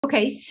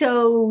Okay,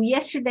 so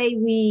yesterday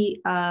we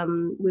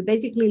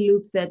basically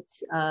looked at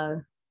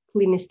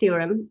Kleene's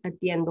theorem at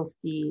the end of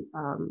the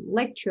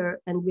lecture,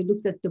 and we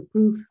looked at the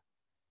proof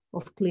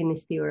of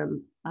Kleene's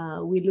theorem.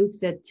 We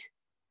looked at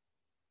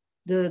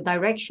the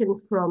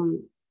direction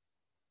from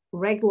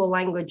regular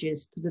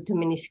languages to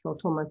deterministic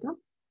automata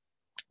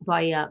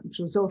via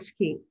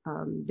Jozowski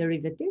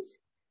derivatives.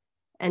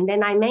 And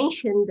then I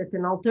mentioned that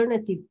an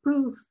alternative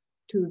proof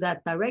to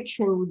that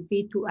direction would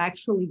be to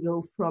actually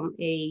go from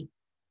a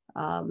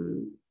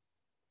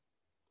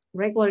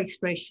regular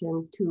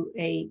expression to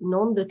a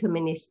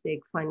non-deterministic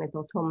finite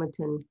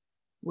automaton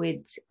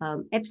with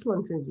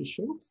epsilon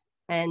transitions,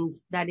 and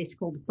that is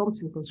called the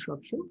Thompson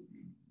construction.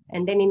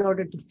 And then in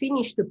order to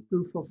finish the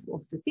proof of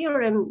the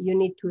theorem, you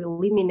need to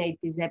eliminate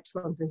these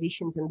epsilon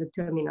transitions and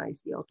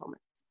determinize the automata.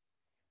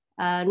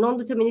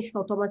 Non-deterministic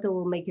automata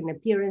will make an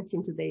appearance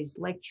in today's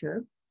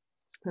lecture,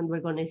 and we're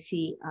going to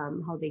see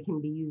how they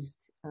can be used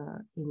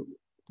to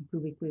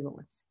prove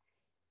equivalence.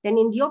 Then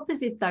in the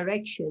opposite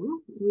direction,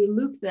 we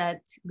looked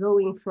at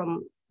going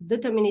from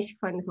deterministic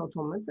finite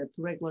automata to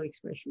regular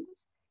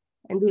expressions.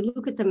 And we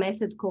look at a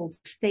method called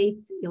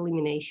state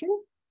elimination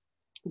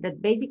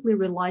that basically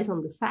relies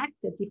on the fact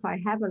that if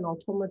I have an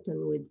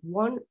automaton with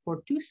one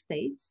or two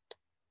states,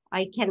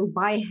 I can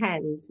by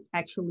hand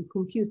actually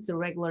compute the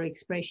regular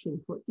expression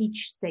for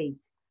each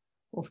state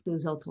of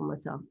those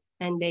automata.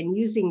 And then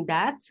using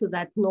that, so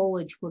that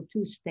knowledge for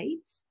two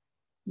states,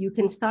 you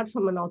can start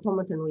from an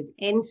automaton with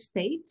n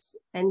states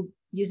and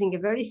using a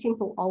very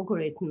simple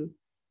algorithm,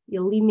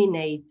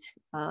 eliminate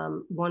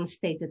one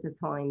state at a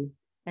time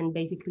and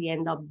basically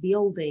end up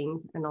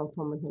building an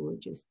automaton with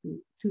just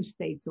two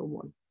states or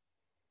one.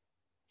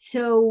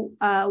 So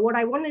what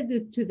I want to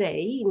do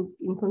today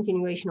in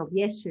continuation of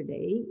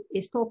yesterday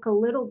is talk a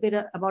little bit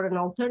about an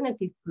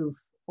alternative proof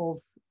of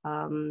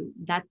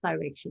that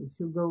direction.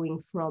 So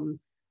going from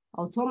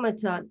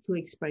automata to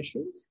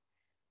expressions.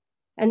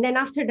 And then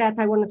after that,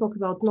 I want to talk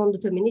about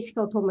non-deterministic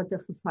automata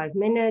for 5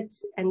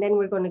 minutes. And then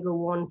we're going to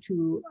go on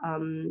to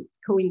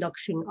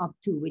co-induction up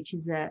to, which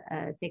is a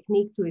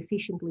technique to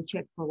efficiently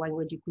check for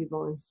language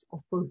equivalence of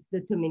both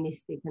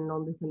deterministic and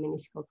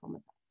non-deterministic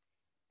automata.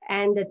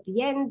 And at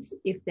the end,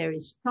 if there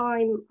is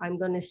time, I'm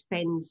going to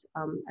spend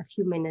a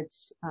few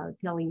minutes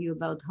telling you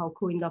about how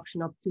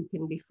co-induction up to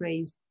can be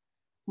phrased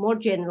more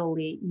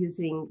generally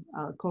using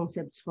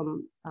concepts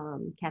from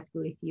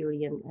category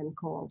theory and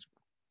co-algebra.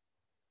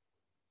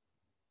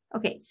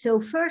 Okay, so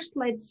first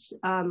let's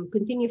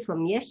continue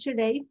from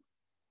yesterday.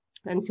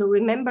 And so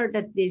remember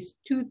that this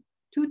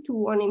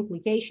 2-to-1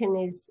 implication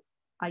is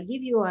I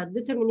give you a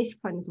deterministic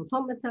finite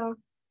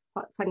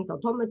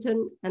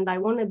automaton, and I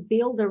want to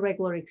build a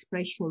regular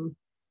expression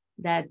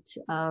that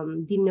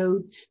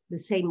denotes the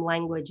same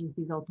language as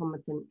this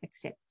automaton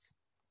accepts.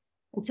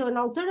 And so an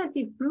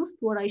alternative proof to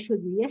what I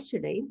showed you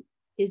yesterday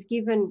is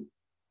given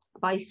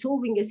by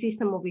solving a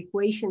system of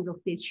equations of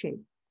this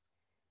shape.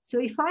 So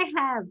if I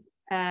have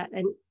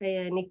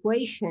an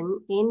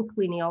equation in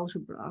Kleene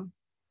algebra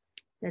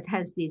that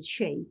has this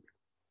shape,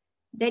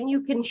 then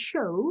you can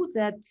show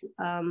that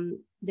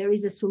there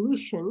is a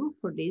solution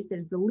for this.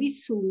 There's the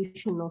least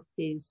solution of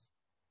this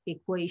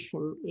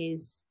equation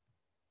is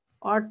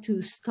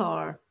R2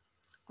 star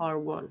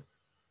R1.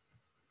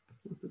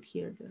 I'll put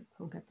here the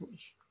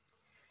concatenation.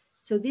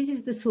 So this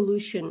is the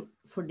solution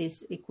for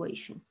this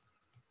equation.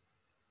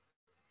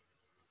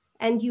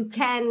 And you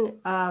can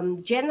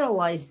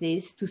generalize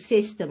this to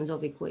systems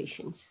of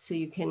equations. So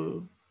you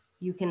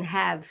can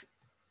have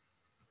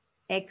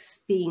X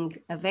being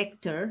a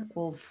vector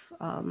of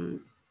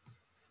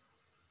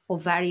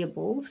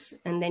variables,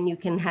 and then you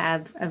can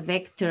have a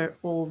vector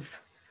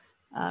of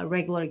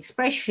regular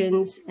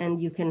expressions,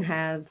 and you can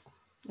have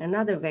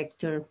another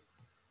vector,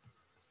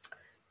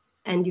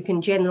 and you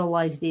can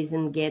generalize this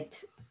and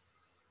get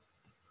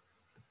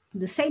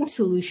the same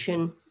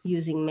solution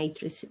using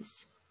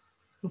matrices,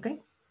 okay?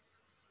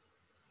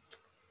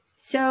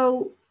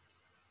 So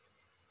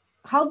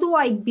how do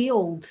I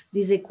build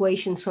these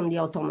equations from the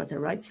automata,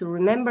 right? So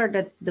remember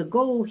that the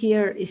goal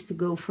here is to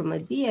go from a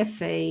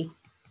DFA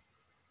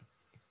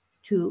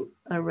to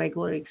a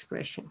regular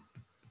expression.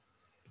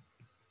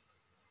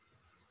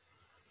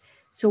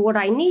 So what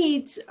I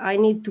need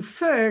to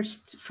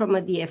first, from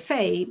a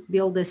DFA,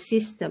 build a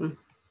system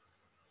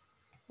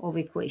of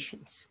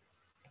equations.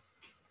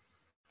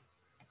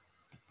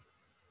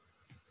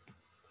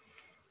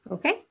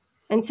 Okay?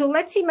 And so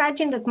let's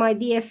imagine that my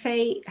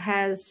DFA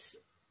has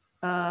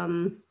a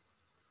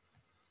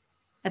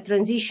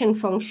transition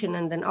function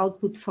and an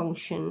output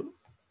function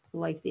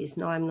like this.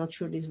 Now, I'm not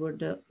sure these were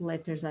the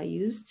letters I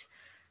used.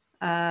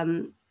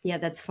 Yeah,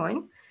 that's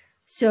fine.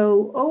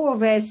 So O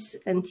of S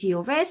and T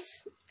of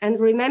S. And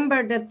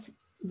remember that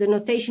the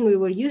notation we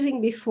were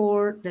using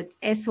before, that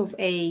S of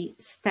A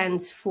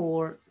stands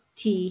for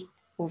T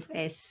of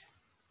S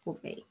of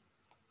A.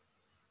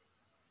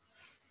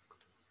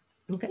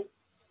 Okay.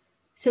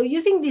 So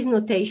using this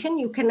notation,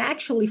 you can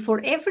actually,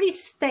 for every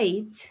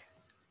state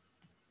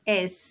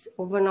S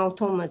of an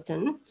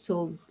automaton,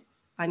 so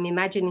I'm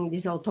imagining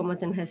this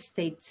automaton has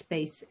state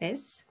space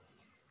S,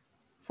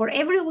 For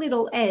every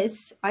little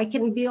s, I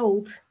can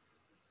build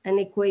an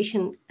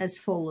equation as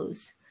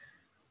follows.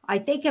 I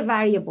take a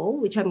variable,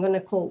 which I'm going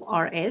to call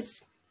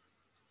rs,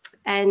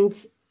 and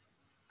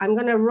I'm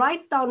going to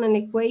write down an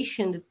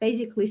equation that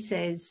basically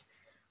says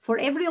for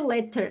every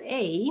letter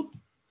A,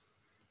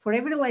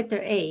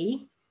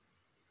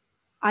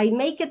 I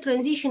make a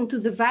transition to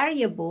the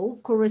variable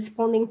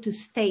corresponding to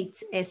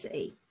state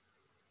SA.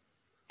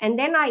 And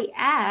then I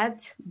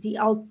add the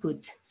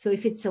output. So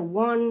if it's a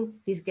 1,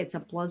 this gets a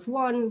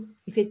 +1.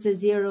 If it's a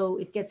 0,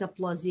 it gets a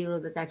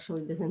 +0 that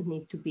actually doesn't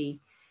need to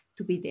be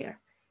there.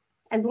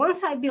 And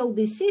once I build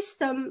this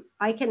system,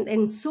 I can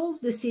then solve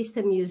the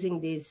system using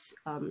this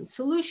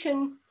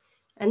solution.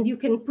 And you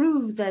can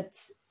prove that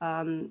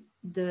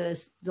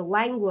the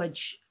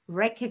language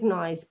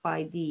recognized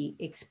by the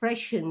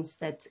expressions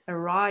that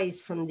arise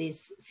from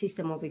this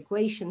system of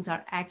equations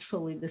are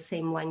actually the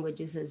same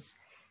languages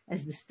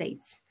as the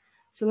states.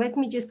 So let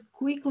me just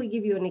quickly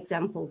give you an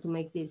example to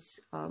make this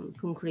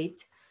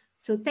concrete.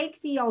 So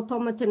take the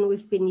automaton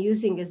we've been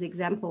using as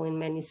example in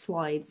many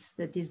slides.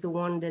 That is the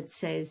one that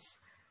says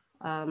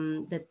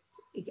that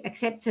it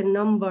accepts a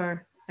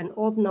number, an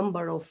odd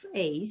number of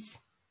A's.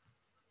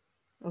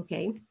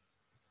 Okay.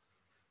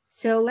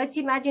 So let's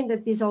imagine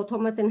that this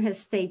automaton has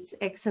states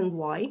X and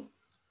Y.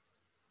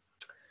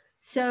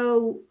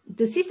 So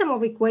the system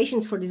of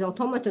equations for this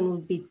automaton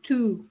would be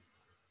two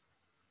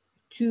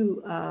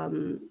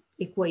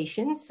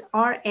equations.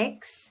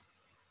 Rx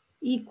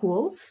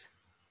equals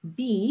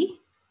B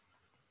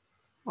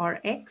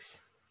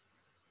Rx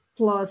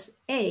plus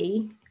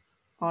A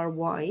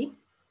Ry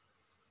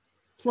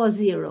plus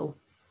 0.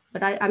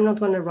 But I'm not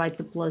going to write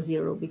the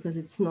 +0 because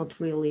it's not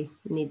really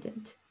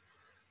needed.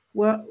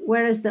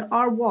 Whereas the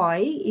Ry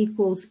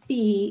equals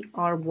B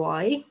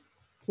Ry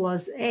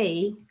plus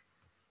A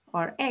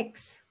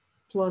Rx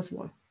plus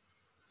 1.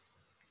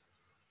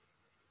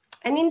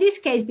 And in this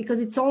case, because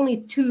it's only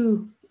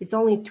two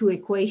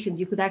equations,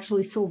 you could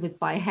actually solve it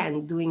by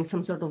hand, doing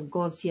some sort of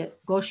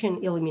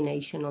Gaussian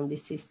elimination on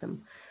this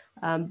system.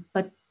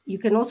 But you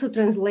can also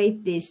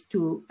translate this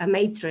to a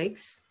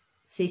matrix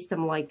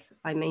system like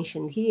I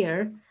mentioned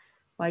here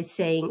by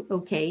saying,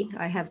 okay,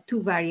 I have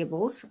two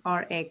variables,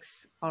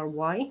 Rx,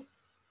 Ry,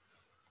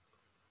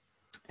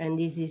 and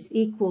this is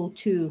equal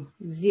to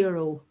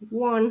 0,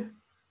 1,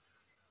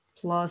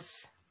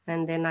 plus,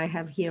 and then I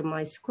have here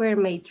my square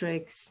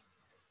matrix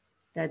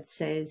that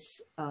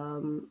says,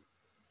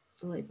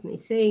 let me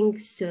think,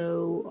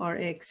 so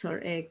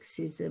Rx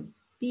is a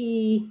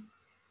B,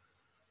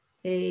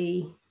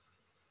 A,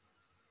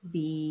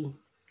 B,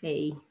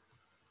 A,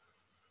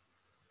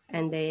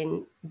 and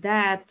then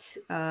that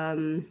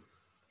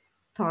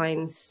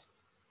times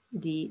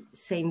the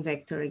same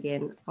vector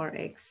again,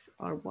 Rx,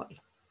 Ry.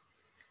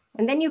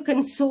 And then you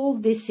can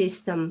solve this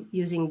system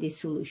using this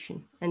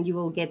solution, and you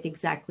will get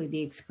exactly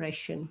the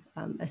expression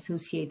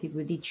associated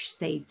with each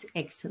state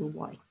X and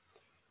Y.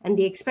 And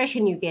the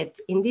expression you get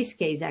in this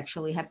case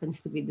actually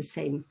happens to be the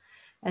same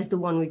as the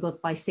one we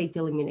got by state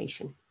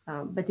elimination,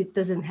 but it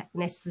doesn't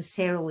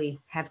necessarily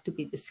have to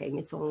be the same.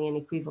 It's only an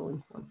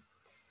equivalent one.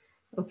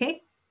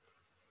 Okay.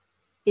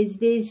 Is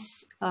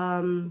this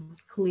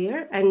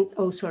clear? And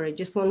oh, sorry,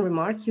 just one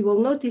remark. You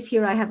will notice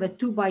here I have a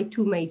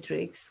 2x2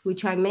 matrix,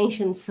 which I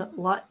mentioned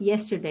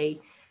yesterday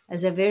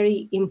as a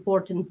very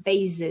important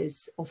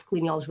basis of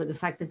Kleene algebra, the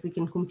fact that we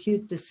can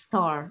compute the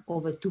star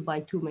of a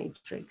 2x2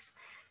 matrix.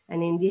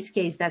 And in this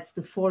case, that's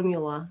the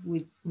formula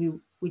which we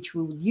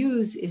would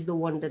use is the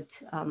one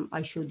that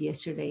I showed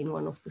yesterday in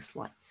one of the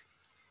slides.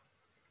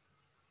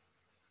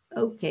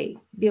 Okay,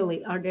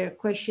 Billy, are there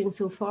questions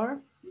so far?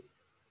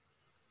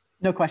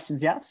 No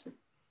questions, yes.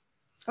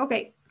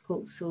 Okay,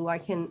 cool. So I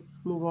can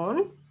move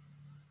on.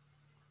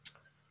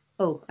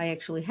 Oh, I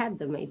actually had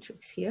the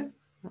matrix here,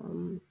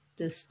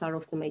 the star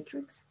of the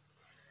matrix.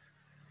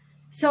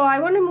 So I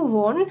want to move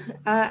on,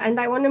 and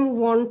I want to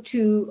move on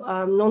to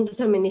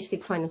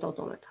non-deterministic finite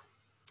automata.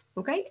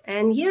 Okay,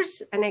 and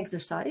here's an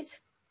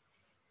exercise.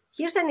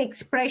 Here's an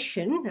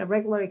expression, a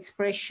regular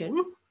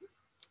expression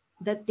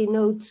that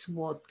denotes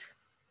what?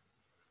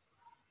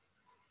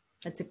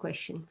 That's a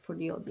question for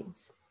the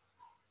audience.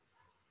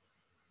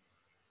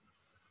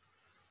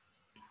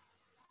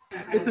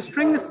 It's a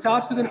string that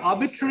starts with an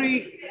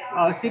arbitrary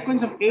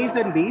sequence of A's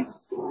and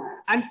B's,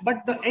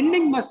 but the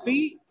ending must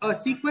be a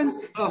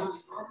sequence of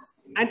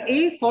an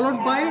A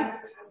followed by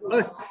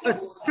a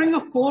string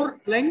of 4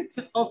 lengths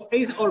of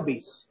A's or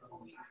B's.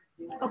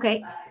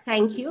 Okay,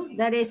 thank you.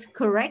 That is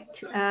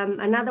correct.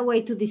 Another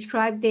way to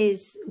describe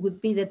this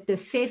would be that the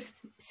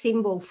fifth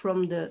symbol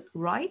from the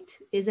right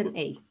is an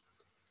A.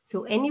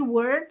 So any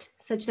word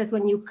such that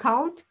when you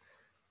count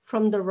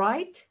from the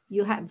right,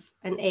 you have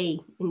an A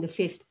in the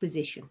fifth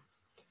position.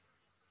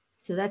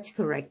 So that's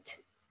correct.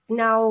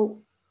 Now,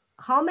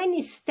 how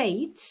many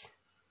states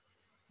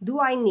do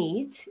I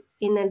need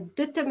in a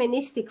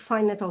deterministic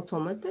finite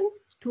automaton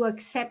to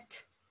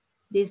accept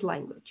this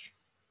language?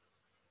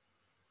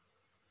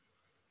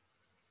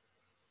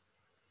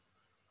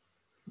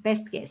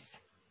 Best guess.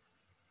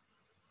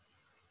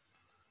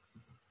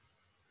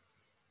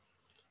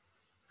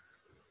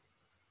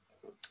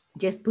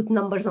 just put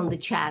numbers on the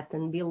chat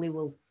and Billy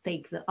will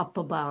take the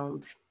upper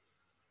bound.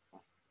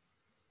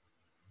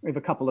 We have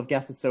a couple of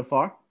guesses so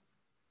far.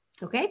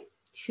 Okay,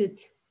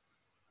 shoot.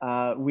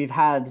 We've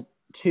had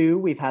 2,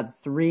 we've had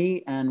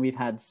 3, and we've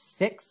had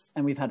 6,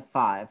 and we've had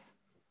 5.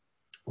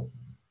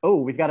 Oh,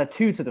 we've got a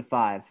 2 to the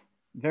 5.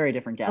 Very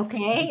different guess.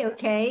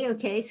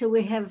 Okay. So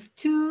we have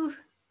 2,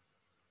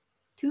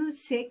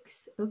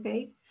 6.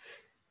 Okay,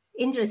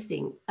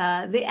 interesting.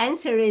 The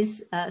answer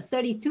is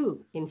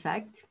 32, in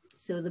fact.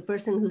 So the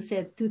person who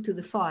said 2 to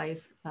the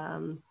 5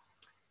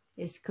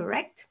 is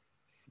correct.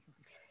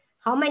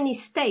 How many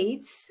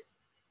states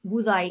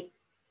would I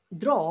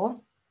draw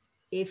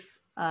if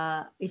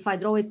I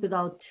draw it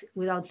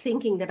without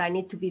thinking that I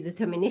need to be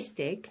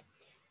deterministic?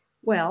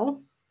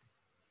 Well,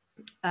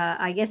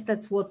 I guess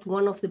that's what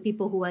one of the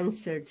people who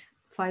answered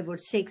 5 or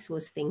 6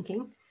 was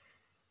thinking.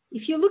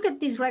 If you look at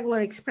this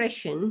regular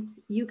expression,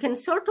 you can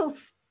sort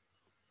of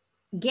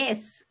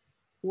guess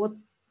what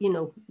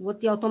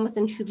the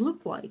automaton should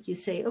look like. You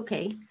say,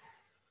 okay,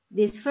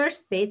 this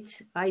first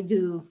bit, I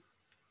do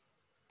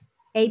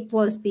A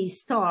plus B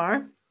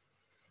star.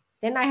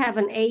 Then I have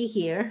an A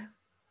here.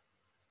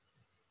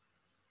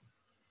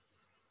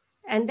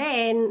 And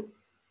then,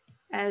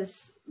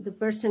 as the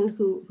person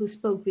who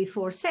spoke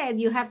before said,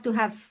 you have to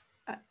have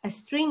a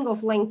string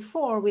of length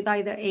 4 with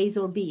either A's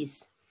or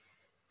B's.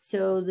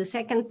 So the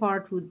second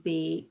part would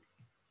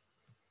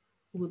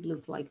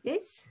look like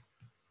this.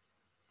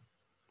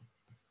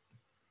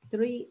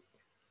 3,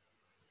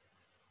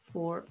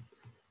 4,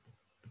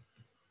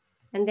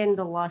 and then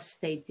the last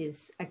state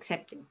is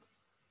accepting.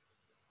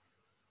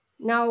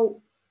 Now,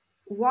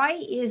 why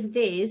is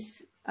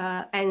this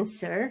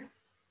answer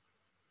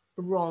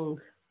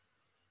wrong?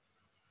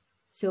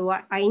 So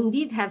I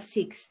indeed have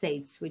 6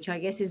 states, which I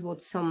guess is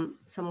what some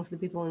of the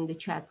people in the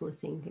chat were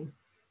thinking.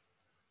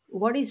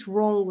 What is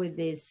wrong with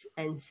this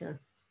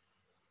answer?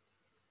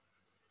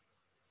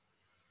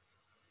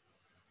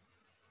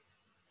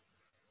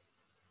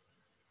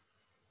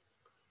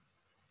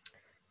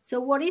 So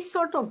what is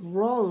sort of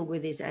wrong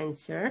with this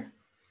answer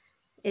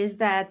is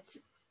that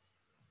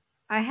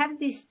I have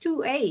these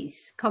 2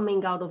 A's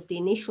coming out of the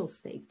initial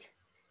state.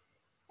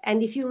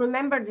 And if you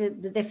remember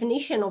the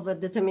definition of a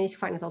deterministic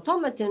finite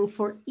automaton,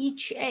 for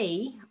each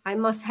A, I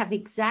must have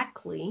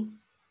exactly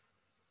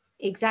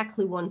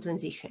 1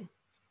 transition.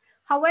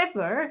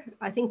 However,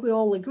 I think we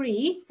all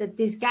agree that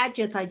this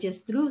gadget I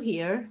just drew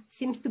here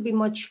seems to be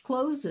much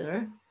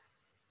closer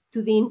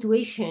to the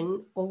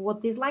intuition of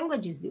what this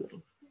language is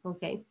doing,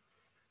 okay?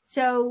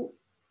 So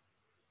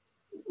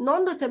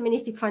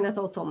non-deterministic finite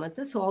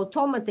automata, so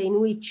automata in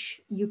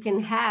which you can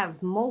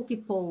have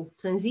multiple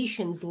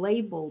transitions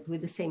labeled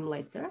with the same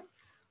letter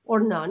or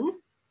none,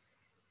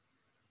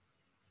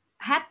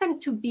 happen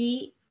to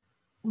be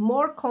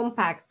more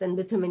compact than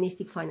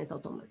deterministic finite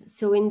automata.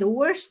 So in the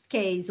worst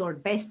case or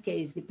best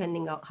case,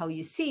 depending on how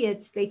you see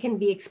it, they can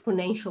be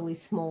exponentially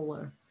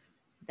smaller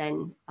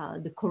than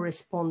the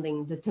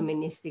corresponding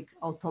deterministic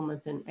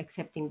automaton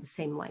accepting the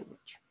same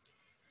language.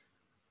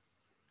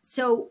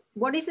 So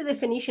what is the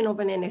definition of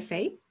an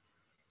NFA?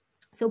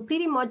 So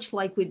pretty much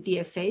like with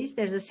DFAs,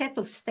 there's a set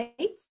of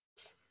states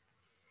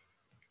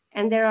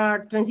and there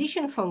are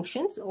transition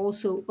functions,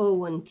 also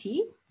O and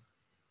T.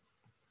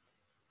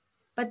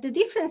 But the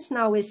difference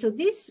now is, so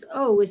this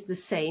O is the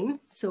same.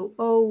 So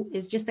O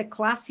is just a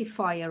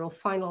classifier of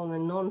final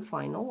and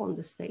non-final on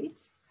the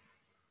states.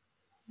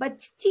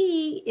 But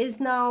T is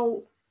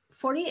now,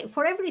 for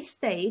every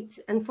state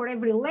and for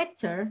every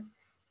letter,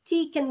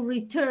 T can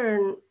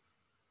return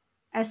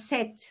a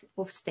set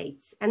of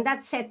states, and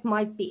that set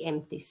might be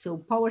empty. So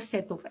power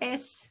set of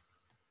S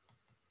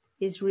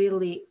is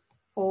really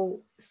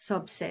all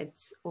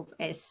subsets of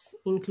S,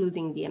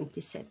 including the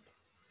empty set,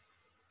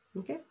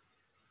 okay?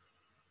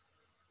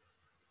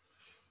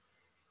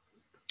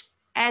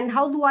 And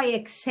how do I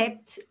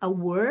accept a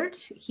word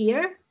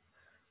here?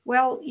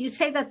 Well, you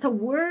say that a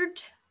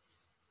word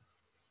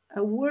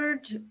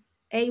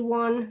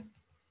A1,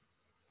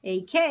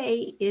 AK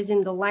is in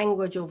the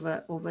language of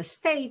a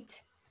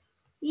state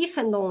if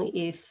and only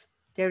if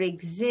there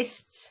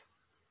exists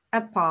a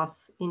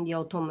path in the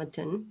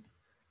automaton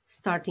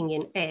starting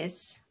in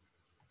S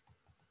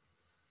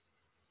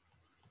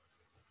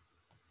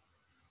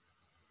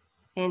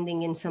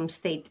ending in some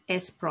state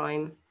S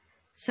prime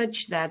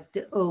such that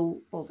the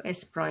O of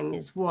S prime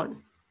is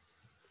 1.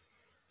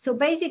 So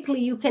basically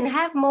you can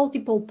have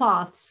multiple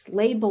paths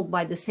labeled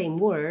by the same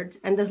word,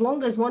 and as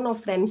long as one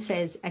of them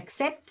says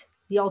accept,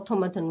 the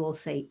automaton will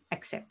say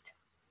accept,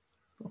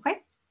 okay?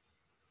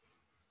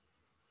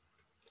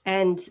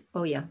 And,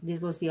 oh yeah,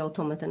 this was the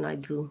automaton I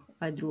drew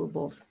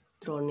above,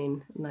 drawn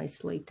in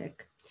nice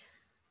LaTeX.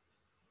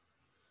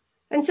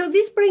 And so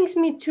this brings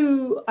me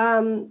to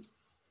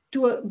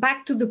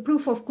back to the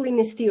proof of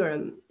Kleene's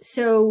theorem.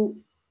 So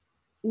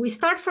we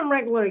start from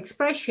regular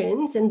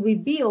expressions and we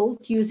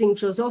build, using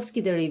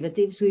Jozowski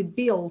derivatives, we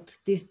built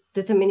this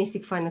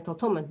deterministic finite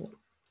automaton.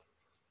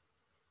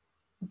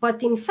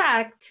 But in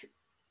fact,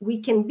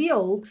 we can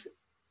build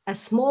a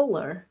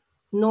smaller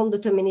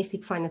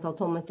non-deterministic finite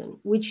automaton,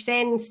 which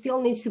then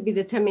still needs to be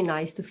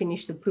determinized to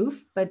finish the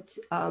proof, but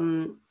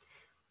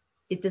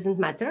it doesn't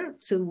matter.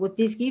 So what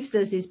this gives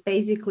us is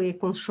basically a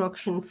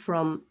construction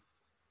from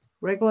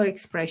regular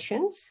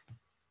expressions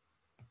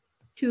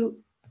to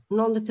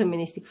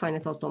non-deterministic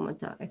finite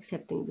automata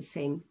accepting the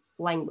same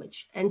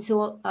language. And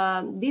so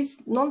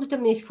these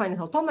non-deterministic finite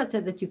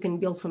automata that you can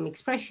build from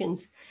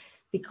expressions,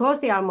 because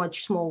they are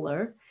much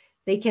smaller,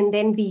 they can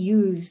then be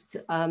used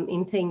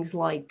in things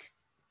like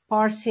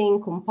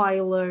parsing,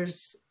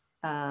 compilers,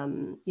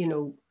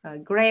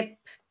 grep,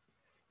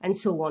 and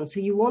so on. So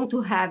you want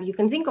to have, you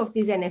can think of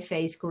these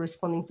NFAs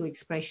corresponding to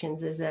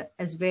expressions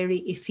as very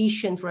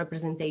efficient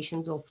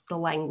representations of the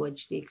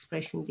language the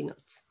expression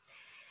denotes.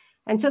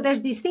 And so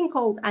there's this thing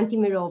called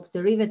anti-Mirov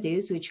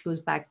derivatives, which goes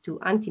back to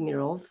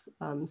anti-Mirov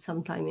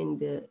sometime in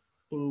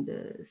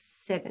the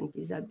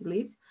 70s, I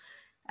believe.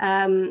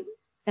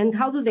 And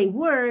how do they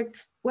work?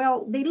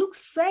 Well, they look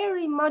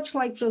very much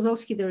like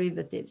Brzozowski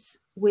derivatives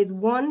with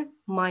one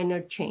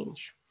minor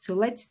change. So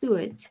let's do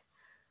it.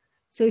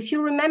 So if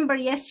you remember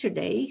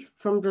yesterday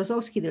from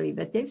Brzozowski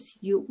derivatives,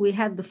 we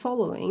had the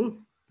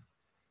following.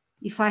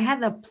 If I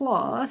had a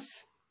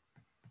plus,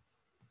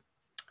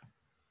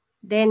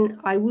 then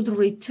I would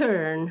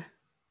return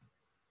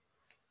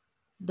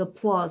the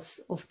plus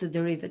of the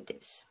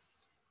derivatives.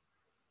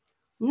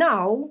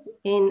 Now,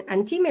 in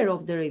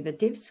anti-Mirov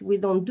derivatives, we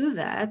don't do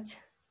that.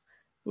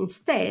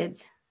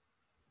 Instead,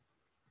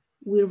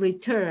 we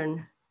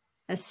return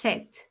a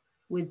set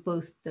with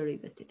both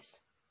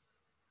derivatives.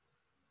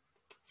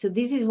 So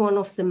this is one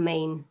of the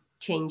main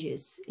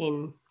changes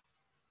in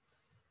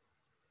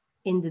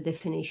the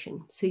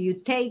definition. So you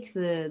take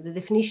the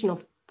definition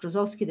of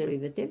Brzozowski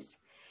derivatives,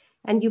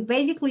 and you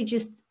basically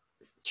just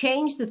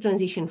change the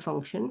transition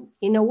function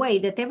in a way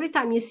that every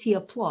time you see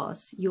a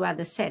plus, you add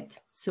a set.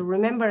 So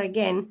remember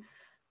again,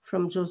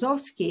 from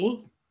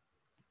Brzozowski,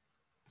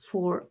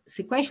 for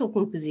sequential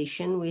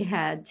composition, we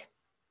had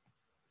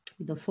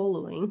the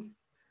following.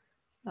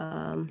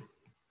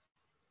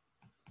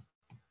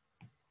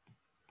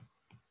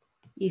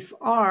 If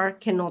R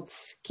cannot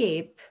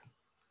skip,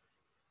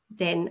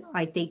 then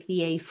I take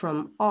the A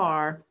from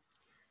R.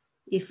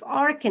 If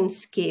R can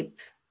skip,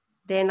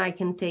 then I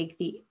can take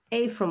the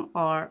A from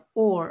R,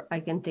 or I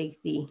can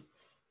take the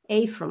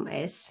A from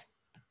S.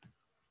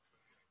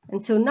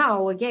 And so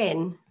now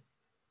again,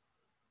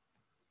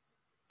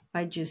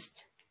 I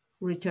just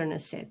return a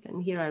set,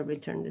 and here I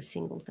return the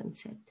singleton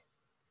set.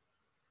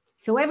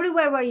 So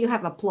everywhere where you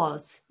have a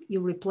plus, you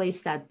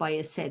replace that by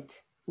a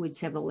set with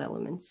several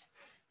elements,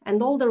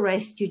 and all the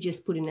rest you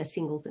just put in a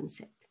singleton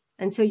set.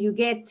 And so you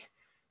get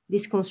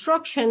this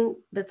construction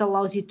that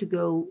allows you to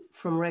go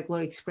from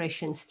regular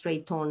expression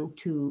straight on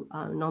to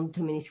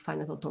non-deterministic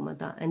finite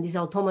automata. And these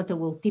automata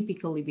will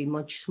typically be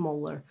much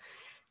smaller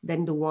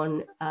than the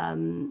one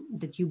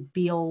that you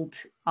build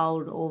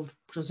out of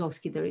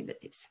Brzozowski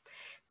derivatives.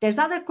 There's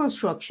other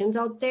constructions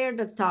out there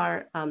that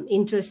are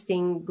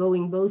interesting,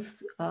 going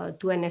both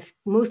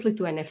mostly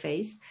to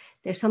NFAs.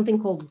 There's something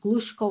called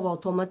Glushkov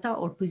automata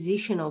or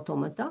position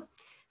automata,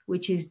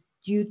 which is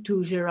due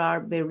to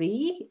Gerard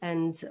Berry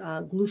and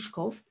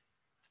Glushkov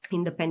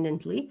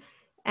independently.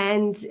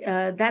 And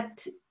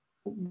that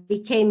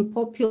became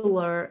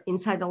popular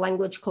inside a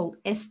language called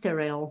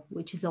STRL,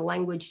 which is a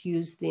language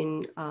used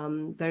in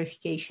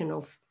verification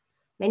of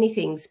many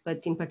things,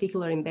 but in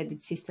particular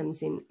embedded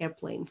systems in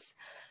airplanes.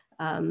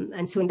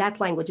 And so in that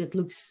language, it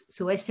looks,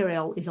 so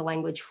STRL is a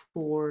language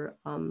for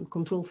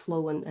control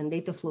flow and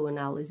data flow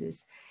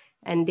analysis.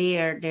 And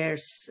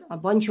there's a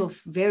bunch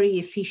of very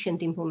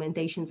efficient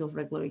implementations of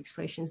regular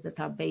expressions that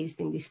are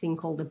based in this thing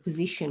called a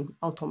position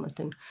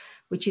automaton,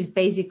 which is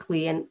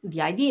basically, and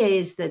the idea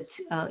is that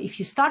if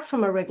you start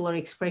from a regular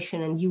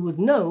expression and you would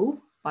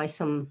know by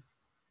some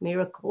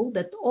miracle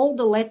that all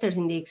the letters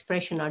in the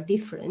expression are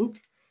different,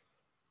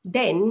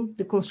 then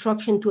the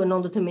construction to a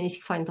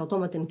non-deterministic finite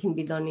automaton can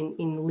be done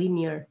in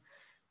linear,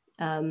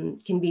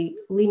 can be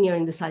linear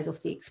in the size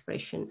of the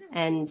expression.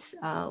 And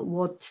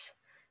what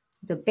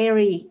the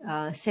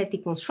Berry-Seti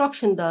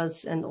construction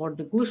does, or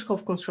the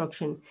Glushkov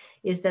construction,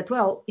 is that,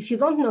 well, if you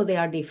don't know they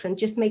are different,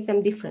 just make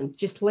them different.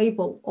 Just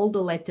label all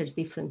the letters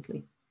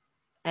differently.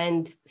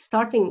 And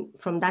starting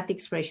from that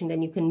expression,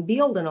 then you can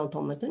build an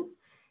automaton.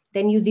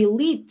 Then you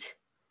delete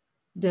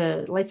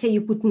let's say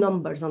you put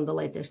numbers on the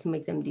letters to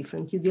make them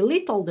different. You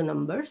delete all the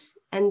numbers,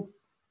 and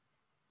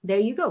there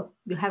you go.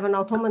 You have an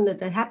automaton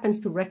that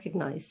happens to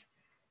recognize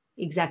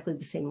exactly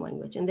the same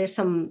language. And there's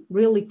some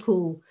really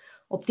cool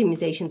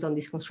optimizations on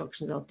these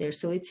constructions out there.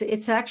 So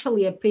it's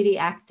actually a pretty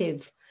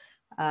active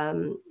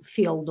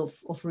field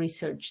of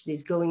research,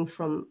 this going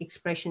from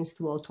expressions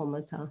to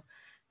automata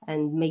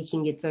and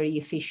making it very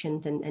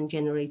efficient and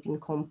generating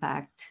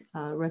compact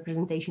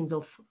representations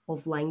of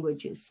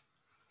languages.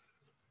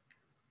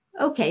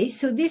 Okay,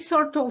 so this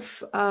sort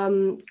of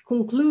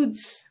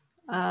concludes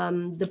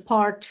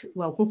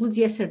concludes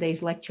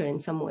yesterday's lecture in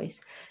some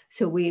ways.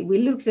 So we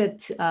looked at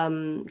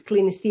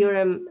Kleene's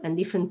theorem and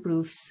different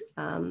proofs,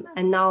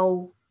 and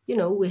now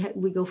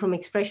we go from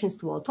expressions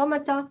to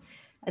automata,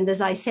 And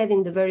as I said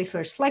in the very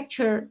first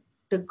lecture,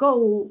 the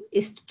goal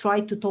is to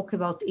try to talk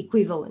about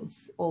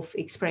equivalence of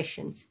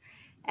expressions.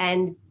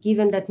 And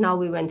given that now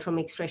we went from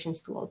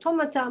expressions to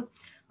automata,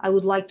 I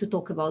would like to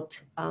talk about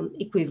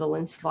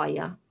equivalence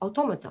via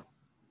automata.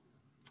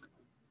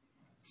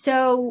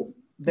 So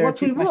there are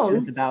two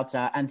questions want,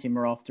 about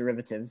anti-Marov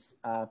derivatives,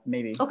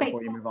 maybe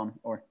before you move on,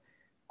 or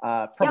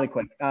probably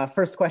quick.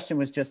 First question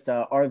was just,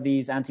 are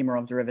these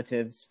anti-Marov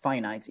derivatives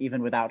finite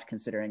even without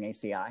considering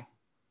ACI?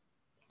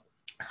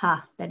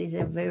 That is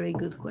a very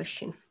good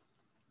question.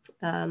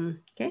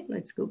 Okay,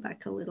 let's go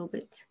back a little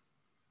bit.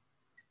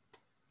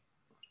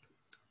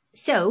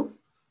 So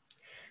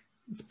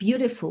it's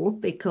beautiful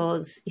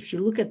because if you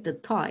look at the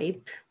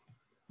type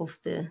of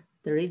the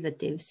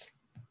derivatives,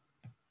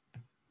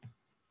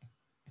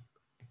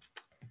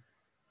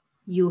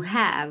 you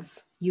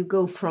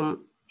go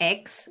from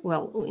x,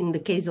 well, in the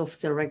case of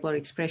the regular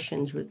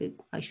expressions, really,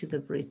 I should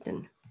have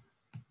written.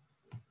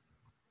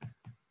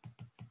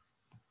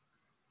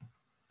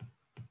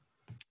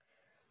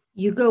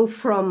 You go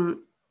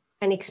from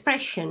an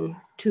expression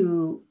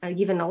to,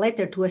 given a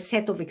letter, to a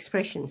set of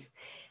expressions.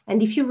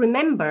 And if you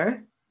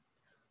remember,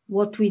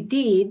 what we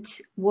did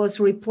was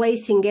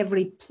replacing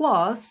every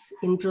plus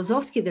in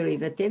Drozdowski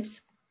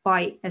derivatives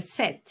by a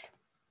set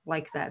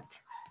like that.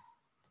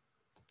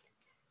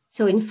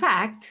 So in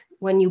fact,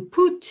 when you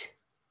put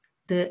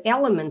the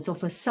elements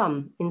of a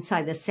sum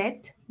inside a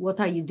set, what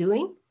are you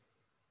doing?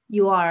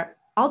 You are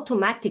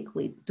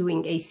automatically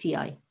doing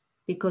ACI,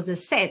 because a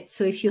set,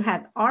 so if you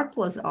had R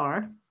plus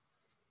R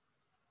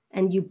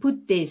and you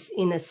put this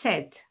in a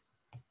set,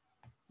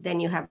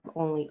 then you have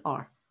only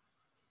R.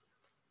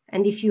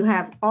 And if you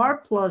have R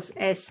plus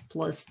S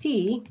plus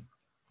T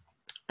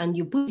and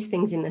you put these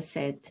things in a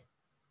set,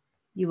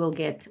 you will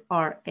get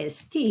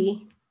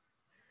RST,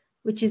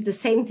 which is the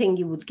same thing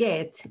you would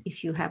get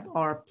if you have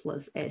R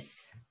plus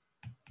S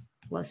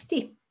plus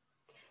T.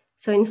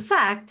 So in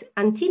fact,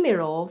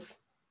 anti-Marov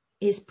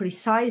is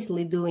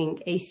precisely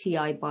doing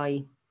ACI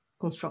by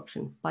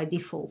construction, by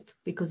default,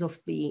 because of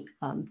the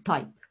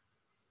type.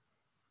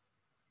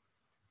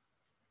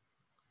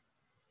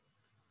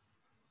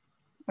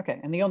 Okay,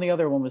 and the only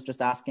other one was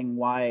just asking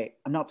why,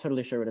 I'm not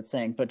totally sure what it's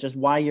saying, but just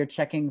why you're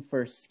checking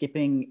for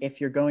skipping if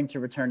you're going to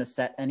return a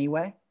set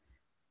anyway.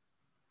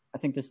 I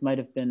think this might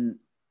have been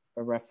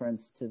a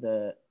reference to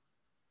the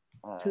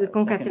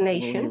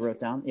concatenation you wrote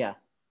down. Yeah.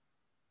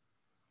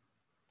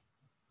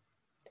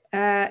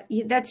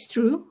 That's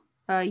true.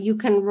 You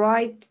can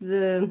write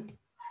the,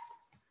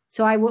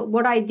 so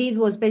what I did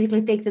was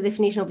basically take the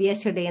definition of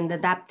yesterday and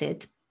adapt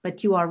it,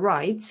 but you are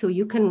right. So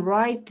you can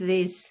write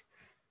this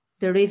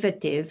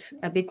derivative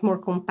a bit more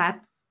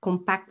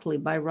compactly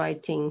by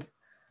writing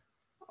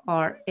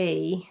RA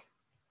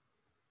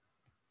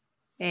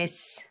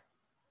S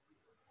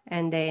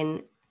and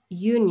then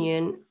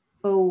union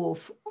O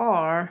of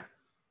R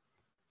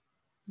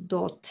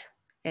dot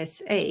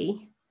SA.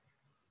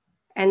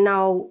 And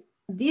now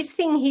this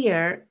thing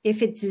here,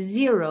 if it's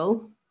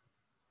 0,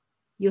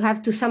 you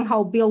have to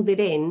somehow build it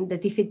in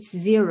that if it's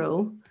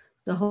 0,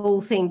 the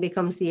whole thing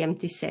becomes the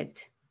empty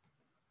set.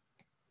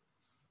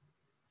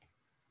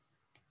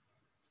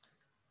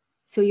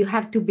 So you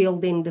have to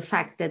build in the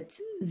fact that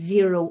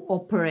 0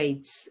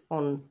 operates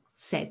on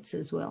sets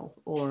as well,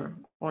 or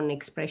on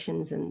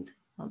expressions, and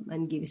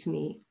gives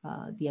me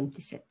the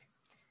empty set.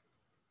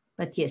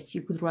 But yes,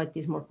 you could write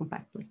this more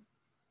compactly.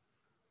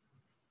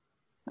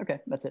 Okay,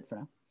 that's it for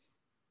now.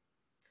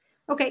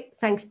 Okay,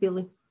 thanks,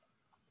 Billy.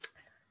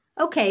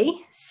 Okay,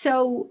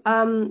 so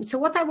so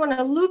what I want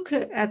to look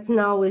at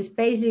now is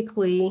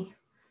basically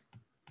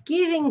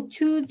giving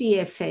two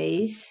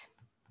DFAs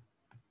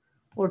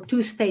or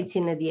two states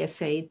in a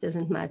DFA, it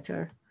doesn't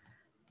matter.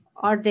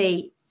 Are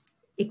they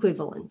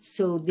equivalent?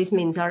 So this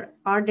means are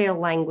their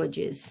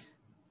languages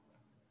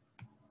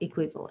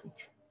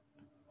equivalent?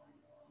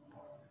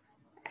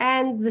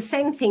 And the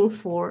same thing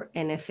for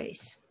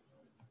NFAs.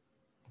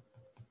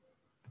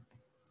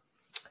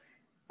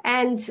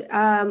 And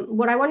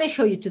what I want to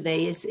show you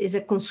today is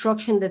a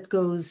construction that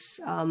goes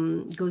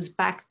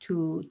back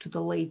to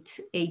the late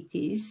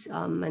 80s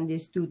and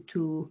is due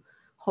to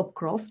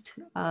Hopcroft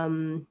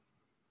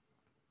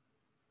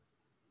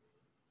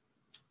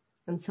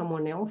and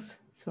someone else,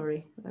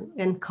 sorry,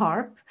 and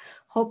Karp,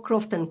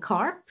 Hopcroft and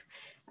Karp.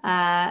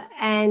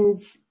 And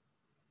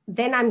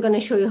then I'm going to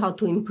show you how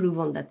to improve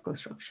on that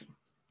construction.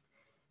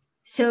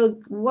 So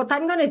what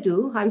I'm going to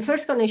do, I'm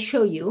first going to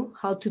show you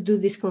how to do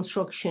this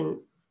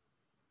construction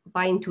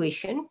by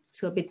intuition,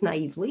 so a bit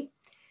naively,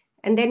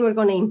 and then we're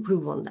going to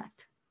improve on that,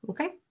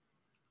 okay?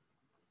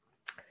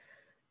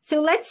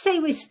 So let's say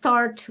we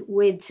start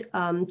with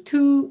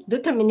two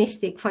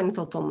deterministic finite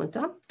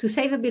automata. To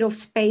save a bit of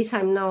space,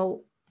 I'm now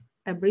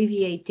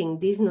abbreviating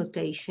this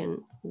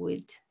notation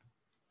with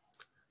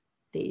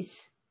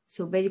this.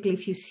 So basically,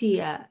 if you see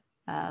a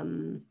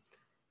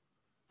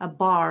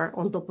bar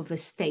on top of a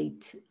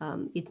state,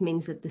 it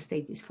means that the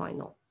state is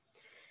final.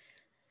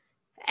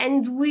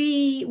 And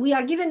we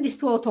are given these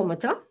two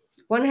automata.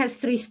 One has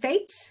 3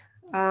 states,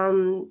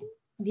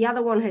 the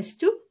other one has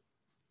 2.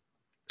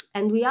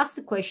 And we ask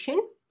the question,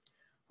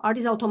 are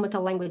these automata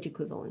language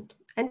equivalent?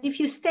 And if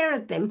you stare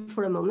at them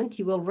for a moment,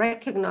 you will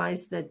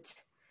recognize that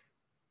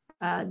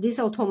this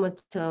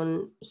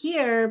automaton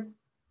here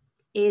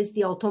is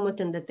the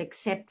automaton that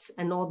accepts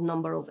an odd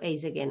number of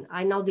A's again.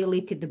 I now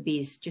deleted the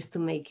B's just to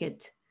make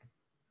it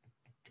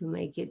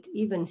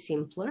even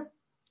simpler.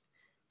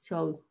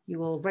 So you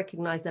will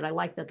recognize that I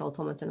like that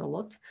automaton a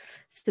lot.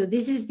 So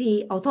this is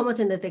the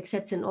automaton that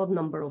accepts an odd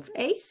number of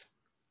A's.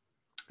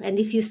 And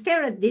if you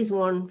stare at this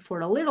one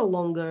for a little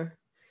longer,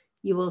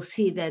 you will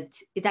see that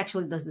it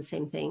actually does the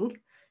same thing,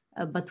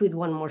 but with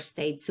one more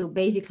state. So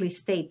basically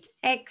state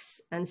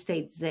X and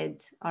state Z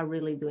are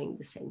really doing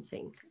the same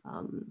thing.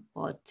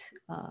 But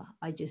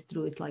I just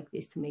drew it like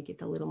this to make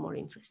it a little more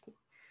interesting.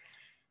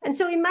 And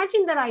so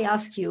imagine that I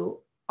ask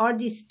you, are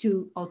these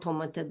two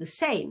automata the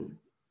same?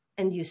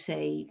 And you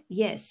say,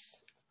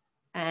 yes.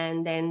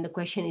 And then the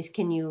question is,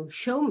 can you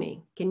show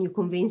me? Can you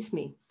convince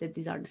me that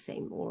these are the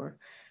same? Or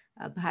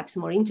perhaps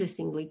more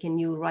interestingly, can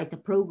you write a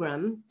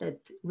program that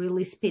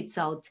really spits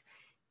out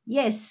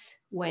yes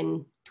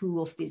when two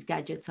of these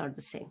gadgets are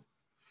the same?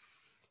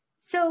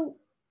 So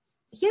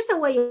here's a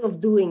way of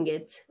doing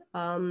it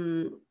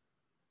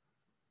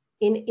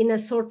in a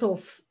sort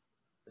of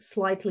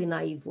slightly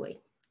naive way.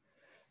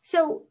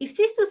 So if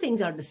these two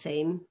things are the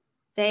same,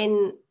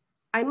 then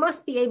I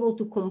must be able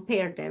to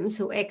compare them.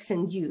 So X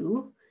and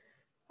U,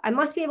 I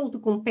must be able to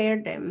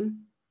compare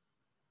them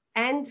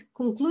and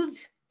conclude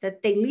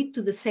that they lead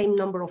to the same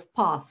number of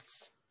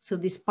paths. So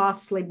these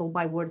paths labeled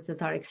by words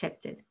that are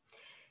accepted.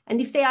 And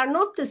if they are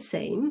not the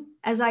same,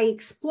 as I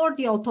explore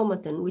the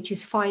automaton, which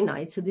is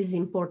finite, so this is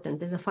important,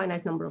 there's a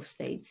finite number of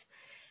states.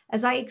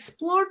 As I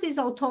explore this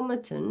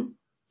automaton,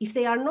 if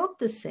they are not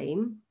the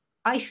same,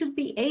 I should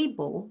be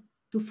able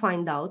to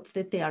find out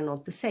that they are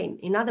not the same.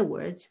 In other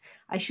words,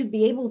 I should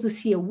be able to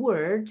see a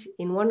word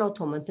in one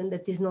automaton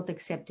that is not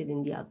accepted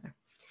in the other.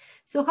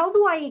 So how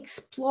do I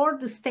explore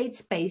the state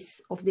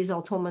space of this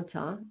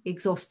automata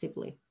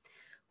exhaustively?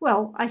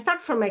 Well, I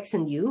start from X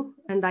and U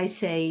and I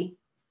say,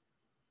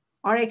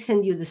 are X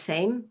and U the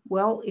same?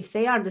 Well, if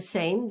they are the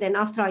same, then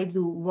after I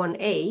do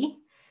 1A,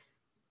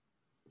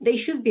 they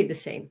should be the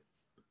same.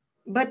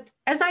 But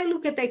as I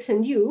look at X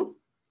and U,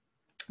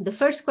 the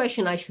first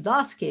question I should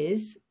ask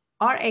is,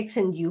 are X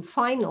and U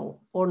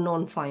final or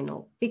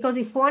non-final? Because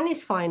if one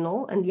is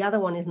final and the other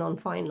one is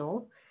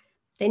non-final,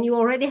 then you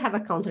already have a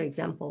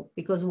counterexample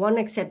because one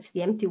accepts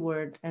the empty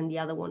word and the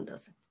other one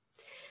doesn't.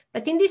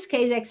 But in this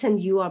case, X and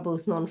U are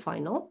both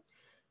non-final.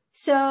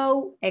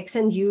 So X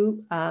and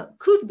U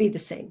could be the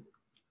same.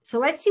 So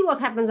let's see what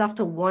happens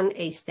after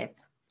 1A step.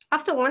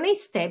 After 1A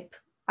step,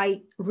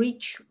 I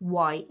reach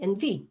Y and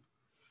V.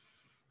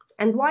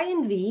 And Y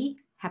and V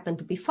happen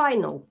to be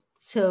final.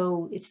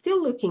 So it's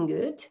still looking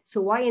good. So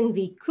Y and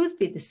V could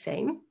be the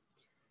same.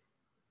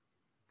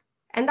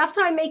 And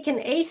after I make an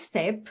A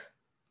step,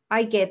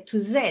 I get to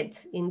Z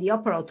in the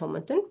upper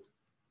automaton,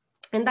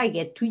 and I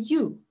get to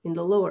U in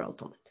the lower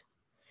automaton.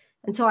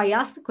 And so I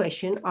ask the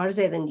question, are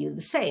Z and U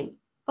the same?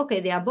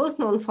 Okay, they are both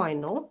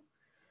non-final,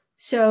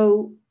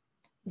 so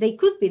they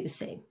could be the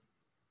same.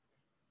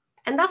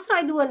 And after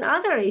I do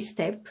another A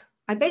step,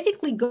 I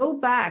basically go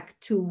back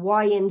to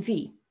Y and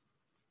V,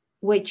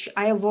 which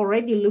I have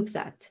already looked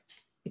at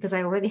because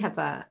I already have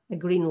a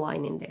green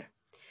line in there.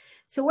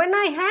 So when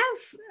I have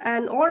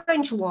an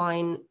orange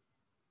line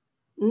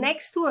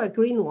next to a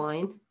green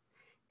line,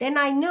 then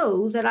I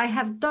know that I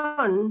have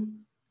done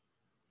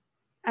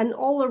an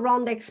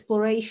all-around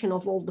exploration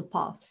of all the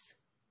paths.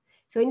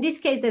 So in this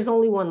case, there's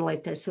only one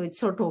letter. So it's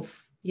sort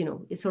of,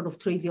 it's sort of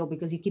trivial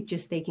because you keep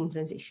just taking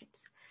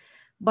transitions.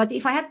 But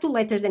if I had two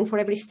letters, then for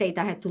every state,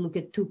 I had to look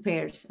at two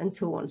pairs and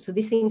so on. So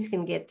these things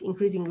can get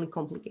increasingly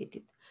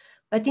complicated.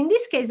 But in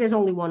this case, there's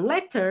only one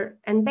letter.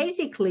 And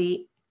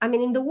basically, I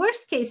mean, in the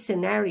worst case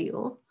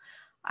scenario,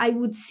 I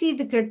would see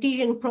the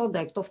Cartesian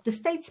product of the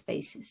state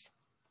spaces.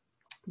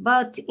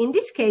 But in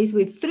this case,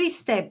 with 3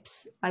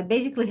 steps, I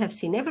basically have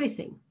seen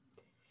everything.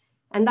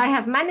 And I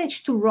have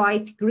managed to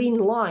write green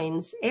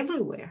lines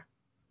everywhere,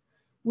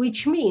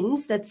 which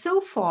means that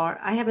so far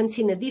I haven't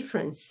seen a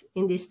difference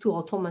in these two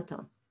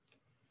automata.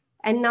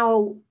 And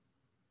now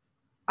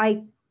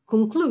I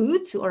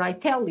conclude, or I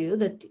tell you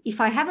that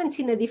if I haven't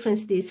seen a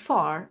difference this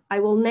far, I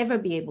will never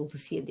be able to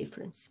see a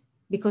difference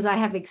because I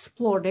have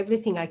explored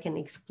everything I can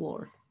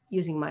explore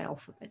using my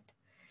alphabet.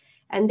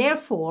 And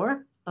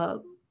therefore,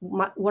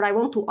 what I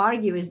want to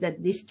argue is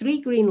that these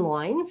 3 green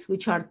lines,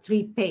 which are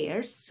 3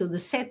 pairs, so the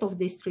set of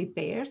these 3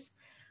 pairs,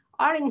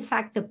 are in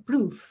fact a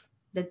proof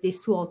that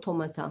these two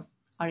automata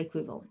are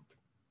equivalent.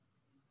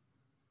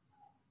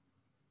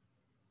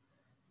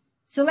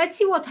 So let's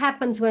see what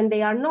happens when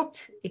they are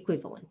not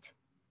equivalent.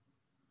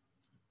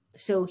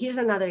 So here's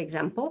another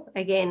example.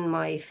 Again,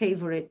 my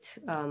favorite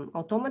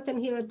automaton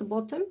here at the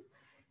bottom,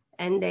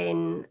 and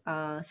then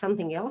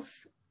something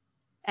else.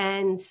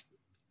 And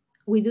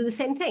we do the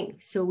same thing.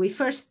 So we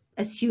first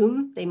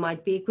assume they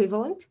might be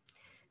equivalent,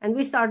 and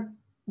we start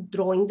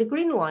drawing the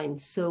green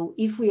lines. So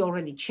if we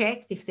already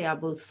checked if they are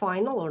both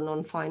final or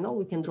non-final,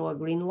 we can draw a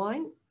green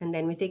line, and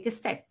then we take a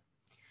step.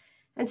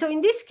 And so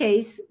in this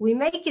case, we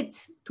make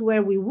it to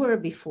where we were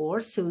before,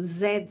 so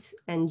Z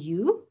and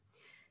U.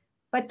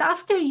 But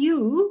after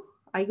U,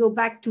 I go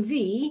back to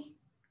V.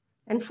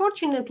 And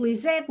fortunately,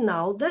 Z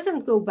now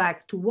doesn't go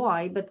back to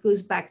Y, but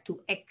goes back to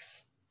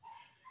X.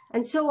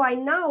 And so I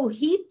now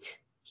hit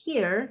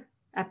here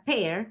a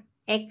pair,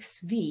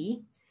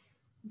 XV,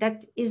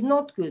 that is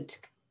not good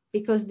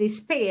because this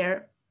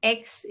pair,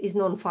 X is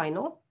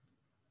non-final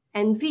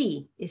and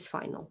V is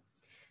final.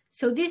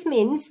 So this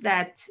means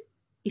that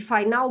if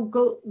I now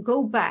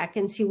go back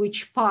and see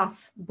which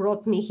path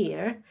brought me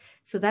here,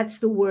 so that's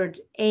the word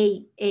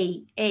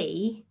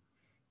AAA.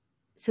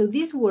 So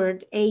this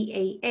word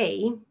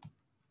AAA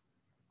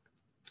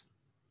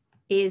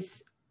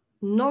is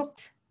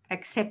not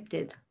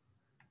accepted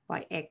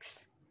by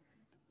X,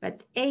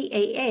 but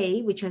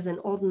AAA, which has an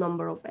odd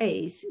number of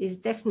A's, is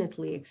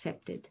definitely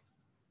accepted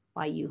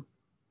by U.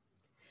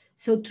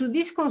 So through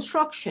this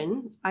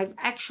construction, I've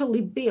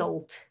actually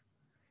built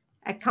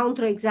a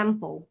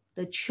counterexample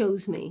that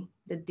shows me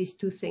that these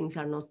two things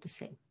are not the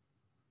same.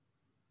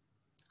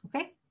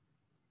 Okay?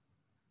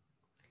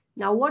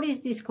 Now, what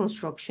is this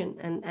construction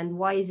and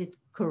why is it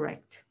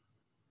correct?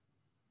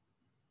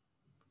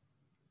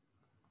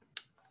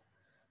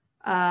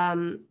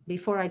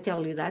 Before I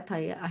tell you that,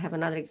 I have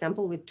another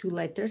example with two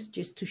letters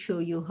just to show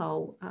you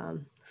how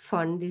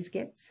fun this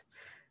gets.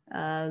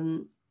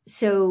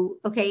 So,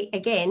 okay,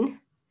 again,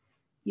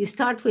 you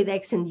start with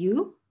X and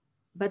U,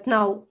 but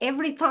now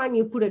every time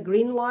you put a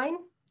green line,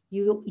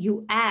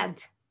 you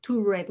add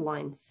two red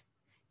lines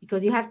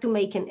because you have to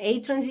make an A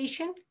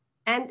transition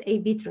and a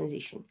B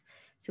transition.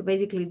 So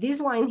basically this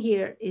line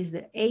here is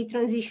the A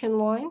transition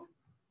line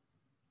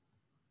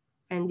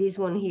and this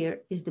one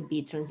here is the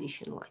B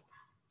transition line.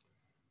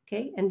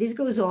 Okay, and this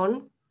goes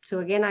on. So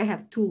again, I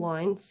have two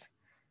lines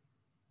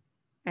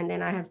and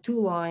then I have two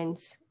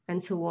lines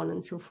and so on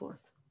and so forth.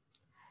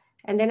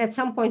 And then at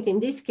some point in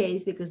this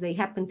case, because they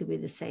happen to be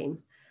the same,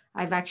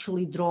 I've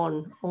actually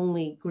drawn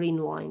only green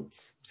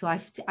lines. So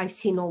I've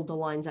seen all the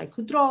lines I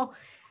could draw.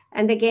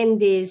 And again,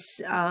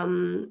 these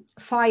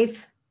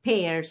 5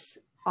 pairs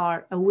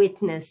are a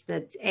witness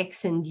that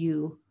X and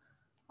U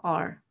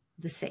are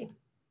the same,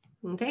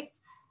 okay?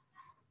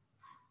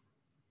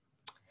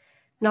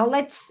 Now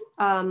let's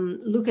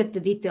look at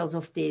the details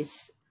of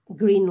these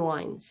green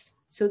lines.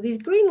 So these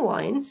green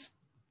lines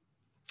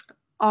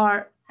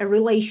are a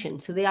relation,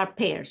 so they are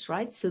pairs,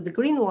 right? So the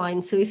green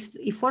line, so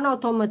if one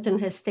automaton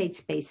has state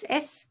space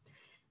S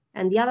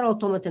and the other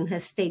automaton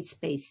has state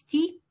space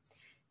T,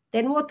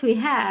 then what we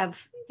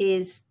have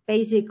is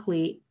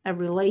basically a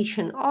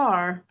relation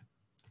R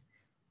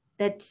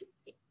that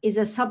is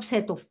a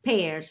subset of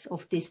pairs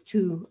of these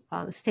two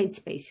state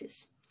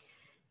spaces.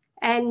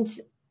 And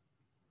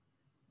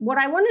what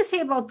I want to say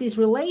about this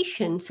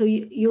relation, so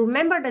you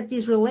remember that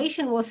this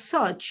relation was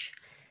such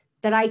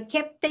that I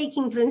kept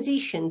taking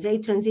transitions, A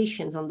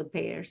transitions on the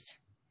pairs.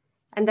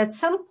 And at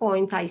some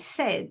point I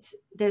said,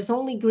 there's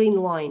only green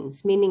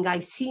lines, meaning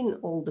I've seen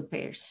all the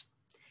pairs.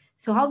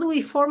 So how do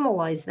we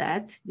formalize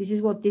that? This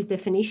is what this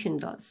definition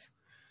does.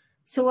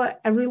 So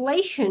a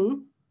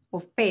relation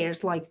of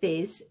pairs like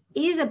this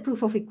is a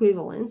proof of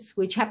equivalence,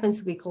 which happens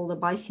to be called a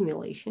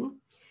bisimulation.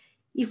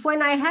 If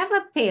when I have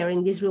a pair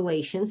in this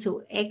relation,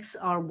 so X,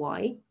 R,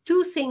 Y,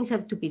 two things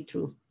have to be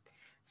true.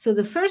 So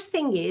the first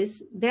thing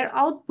is their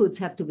outputs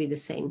have to be the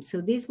same. So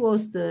this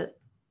was the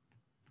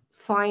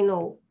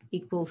final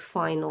equals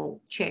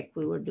final check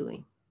we were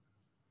doing.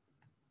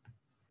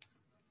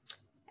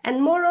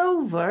 And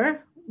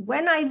moreover,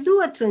 when I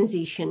do a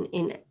transition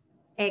in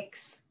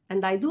X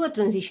and I do a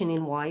transition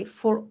in Y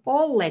for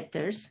all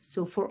letters,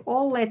 so for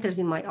all letters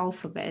in my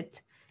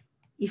alphabet,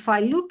 if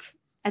I look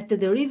at the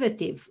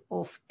derivative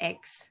of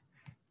X,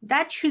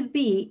 that should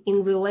be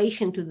in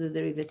relation to the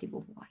derivative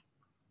of Y.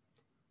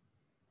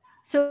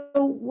 So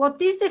what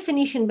this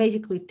definition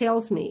basically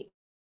tells me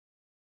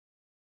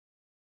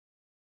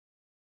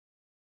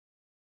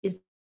is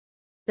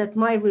that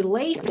my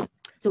relation,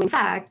 so in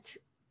fact,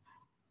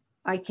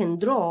 I can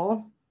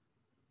draw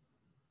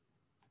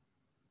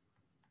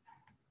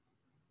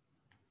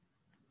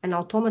an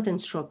automaton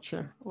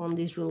structure on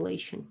this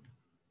relation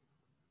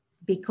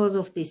because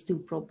of these two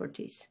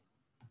properties.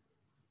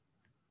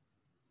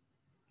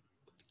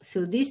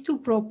 So these two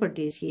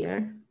properties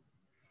here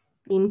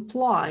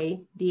imply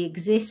the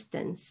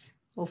existence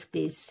of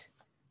this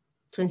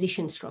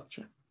transition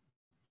structure.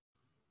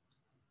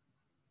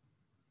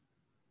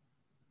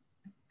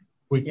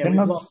 We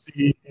cannot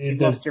see we've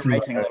lost your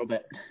writing a little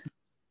bit.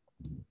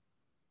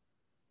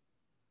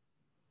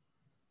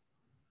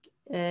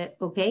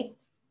 Okay,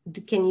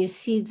 can you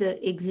see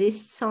the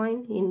exist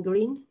sign in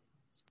green?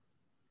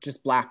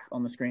 Just black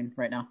on the screen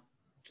right now.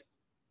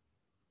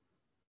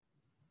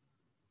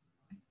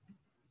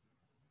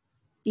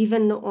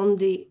 Even on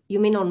the, you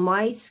mean on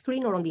my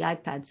screen or on the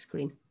iPad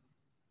screen?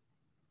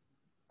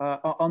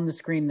 On the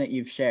screen that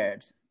you've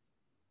shared.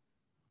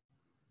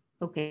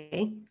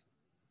 Okay.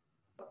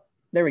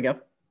 There we go.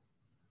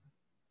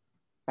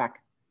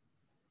 Back.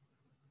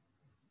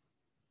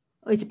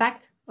 Oh, it's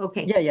back?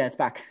 Okay. Yeah, it's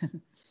back.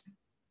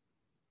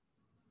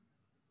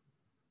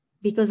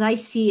 because I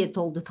see it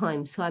all the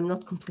time, so I'm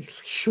not completely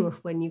sure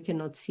when you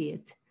cannot see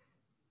it.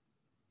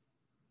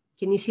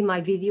 Can you see my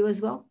video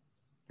as well?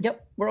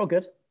 Yep, we're all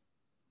good.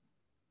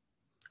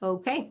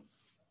 Okay.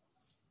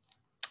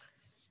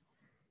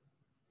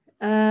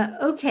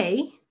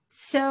 Okay,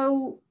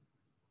 so,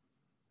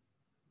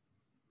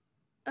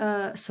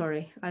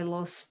 sorry, I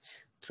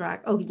lost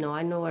track. Oh, no,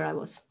 I know where I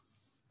was.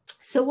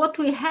 So what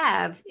we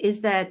have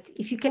is that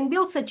if you can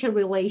build such a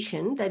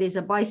relation that is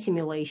a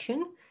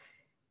bisimulation,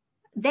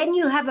 then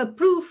you have a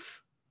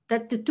proof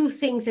that the two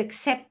things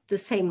accept the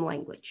same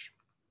language.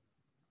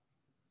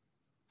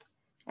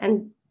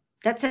 And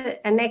that's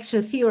an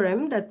extra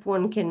theorem that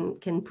one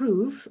can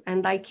prove,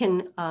 and I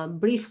can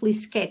briefly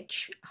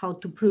sketch how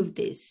to prove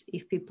this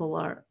if people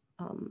are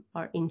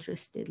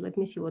interested. Let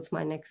me see what's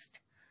my next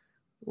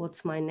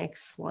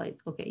slide.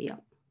 Okay, yeah.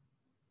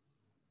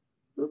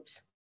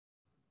 Oops.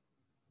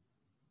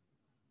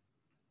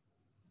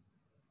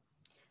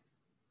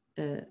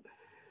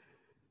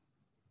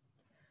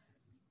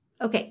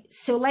 Okay,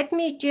 so let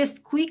me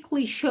just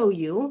quickly show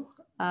you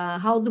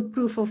how the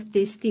proof of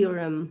this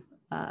theorem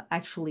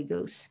actually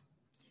goes.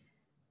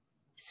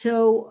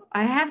 So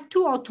I have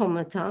two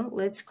automata,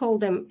 let's call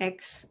them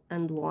X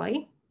and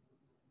Y.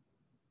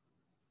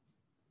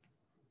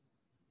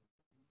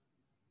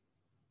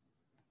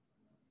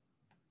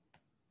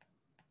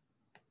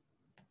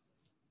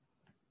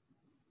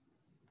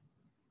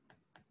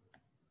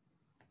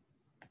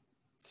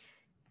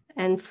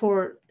 And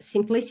for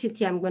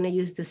simplicity, I'm going to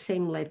use the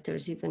same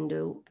letters, even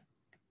though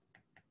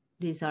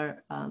these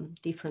are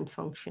different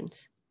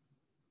functions.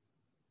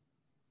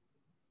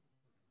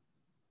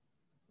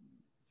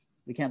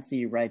 We can't see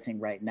you writing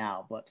right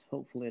now, but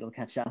hopefully it'll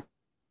catch up.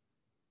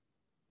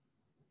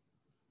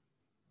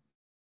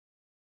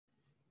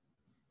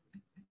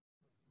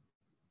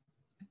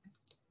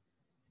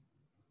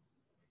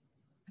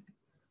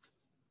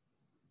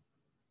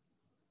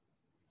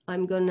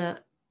 I'm going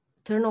to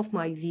turn off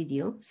my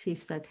video, see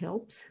if that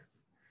helps.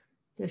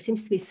 There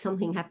seems to be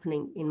something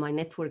happening in my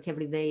network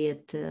every day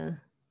at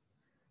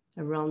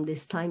around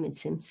this time, it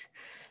seems.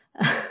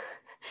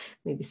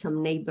 Maybe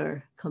some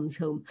neighbor comes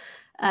home.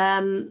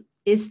 Can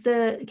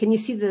you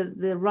see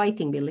the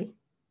writing, Billy?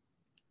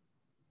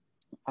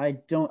 I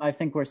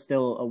think we're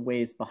still a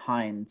ways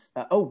behind.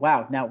 Oh,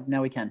 wow,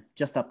 now we can.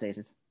 Just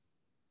updated.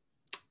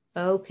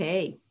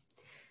 Okay.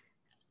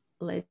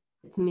 Let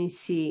me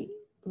see.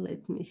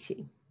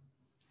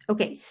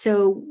 Okay,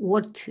 so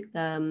what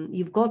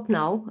you've got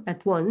now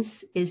at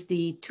once is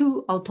the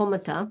two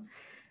automata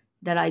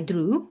that I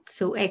drew.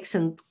 So X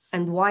and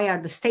Y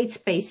are the state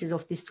spaces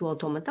of these two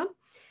automata.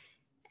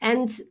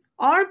 And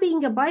R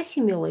being a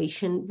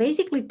bisimulation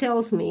basically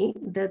tells me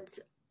that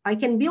I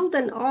can build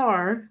an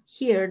R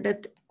here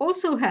that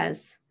also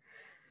has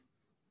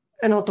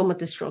an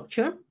automata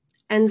structure.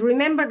 And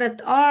remember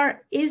that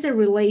R is a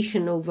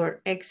relation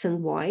over X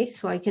and Y.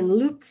 So I can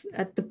look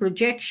at the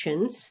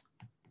projections.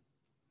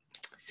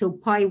 So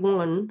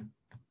pi1,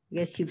 I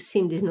guess you've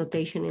seen this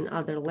notation in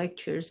other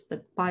lectures,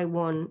 but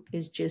pi1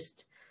 is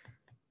just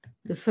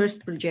the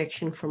first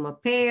projection from a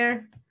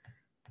pair,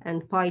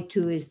 and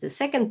pi2 is the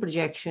second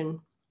projection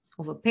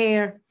of a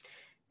pair.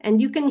 And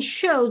you can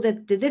show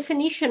that the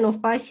definition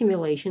of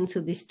bisimulation,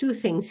 so these two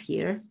things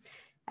here,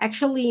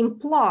 actually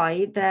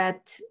imply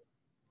that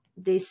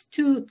these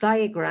two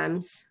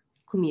diagrams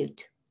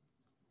commute,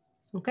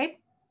 okay?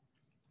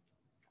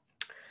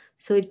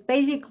 So it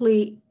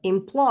basically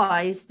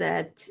implies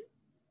that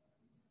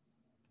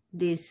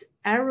this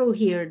arrow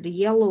here, the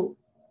yellow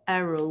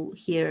arrow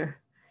here,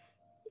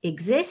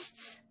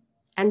 exists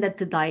and that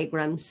the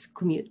diagrams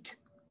commute.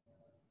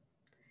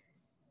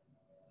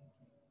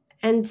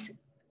 And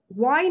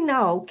why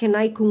now can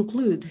I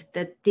conclude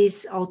that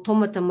this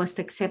automata must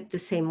accept the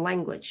same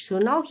language? So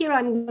now here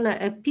I'm going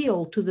to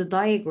appeal to the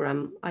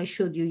diagram I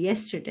showed you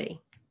yesterday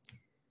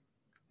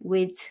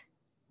with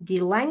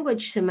the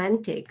language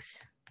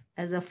semantics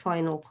as a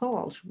final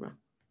coalgebra.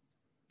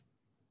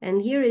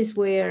 And here is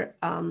where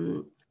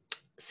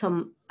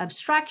some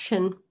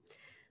abstraction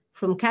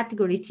from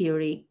category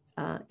theory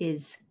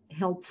is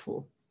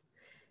helpful.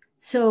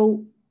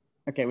 So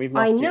okay, we've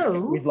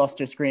lost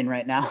your screen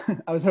right now.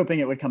 I was hoping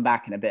it would come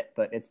back in a bit,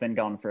 but it's been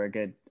gone for a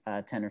good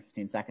 10 or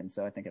 15 seconds,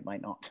 so I think it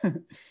might not.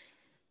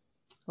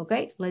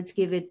 Okay, let's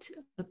give it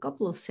a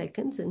couple of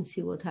seconds and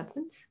see what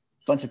happens.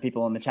 A bunch of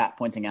people in the chat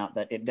pointing out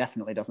that it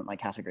definitely doesn't like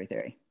category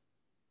theory.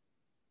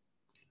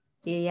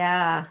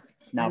 Yeah,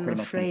 now I'm pretty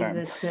much afraid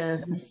confirmed.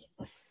 that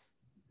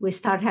we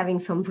start having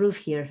some proof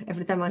here.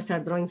 Every time I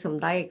start drawing some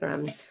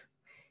diagrams,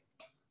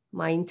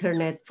 my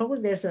internet,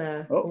 probably there's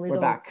a little... We're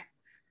back.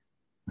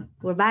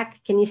 We're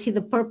back. Can you see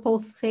the purple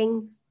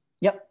thing?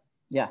 Yep.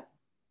 Yeah.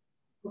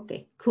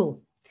 Okay,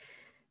 cool.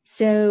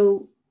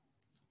 So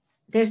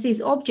there's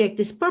this object,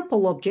 this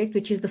purple object,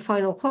 which is the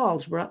final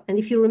coalgebra. And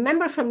if you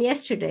remember from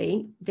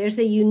yesterday, there's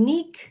a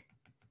unique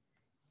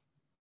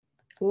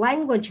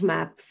language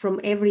map from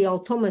every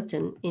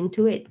automaton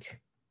into it,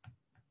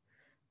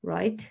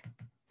 right?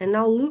 And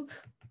now look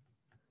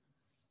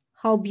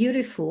how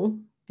beautiful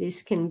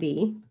this can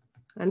be.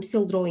 I'm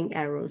still drawing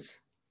arrows.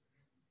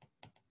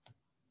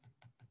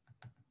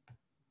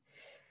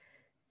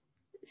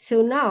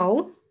 So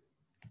now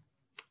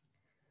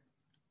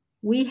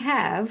we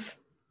have,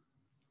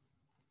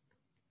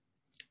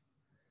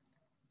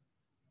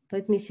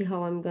 let me see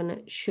how I'm going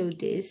to show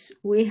this.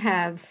 We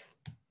have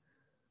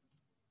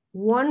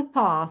one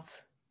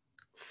path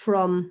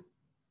from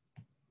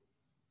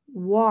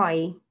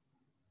y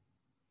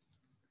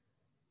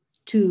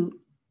to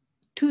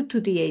 2 to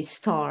the a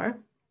star.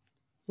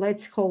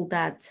 Let's call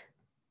that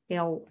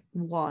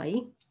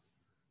Ly.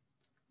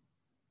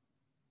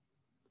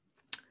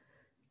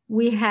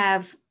 We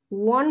have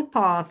one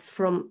path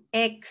from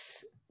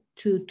x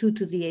to 2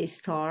 to the a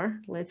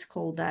star. Let's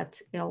call that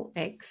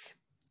Lx.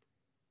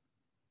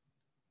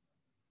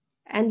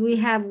 And we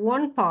have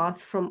one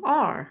path from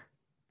r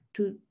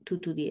to 2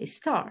 to the a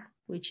star,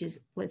 which is,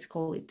 let's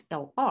call it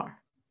Lr.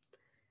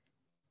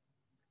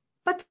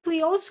 But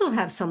we also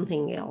have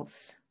something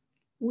else.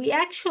 We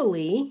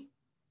actually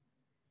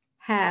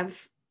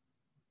have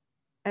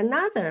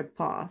another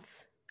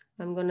path.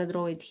 I'm going to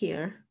draw it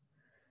here,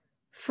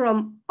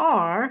 from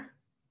r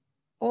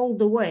all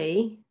the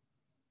way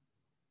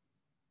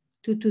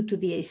to 2 to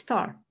the a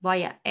star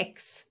via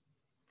x.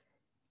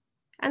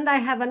 And I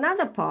have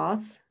another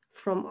path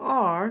from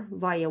r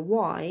via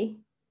y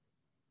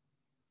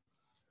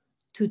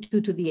to 2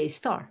 to the a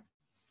star.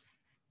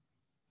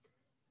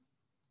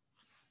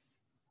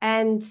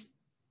 And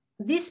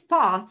these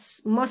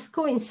paths must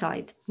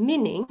coincide,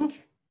 meaning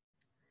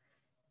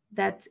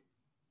that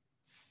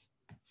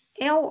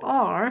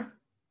Lr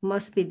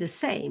must be the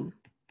same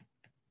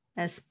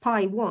as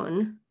pi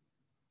 1,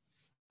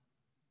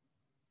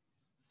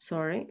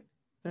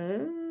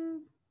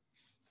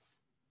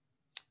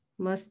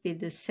 must be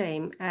the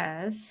same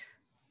as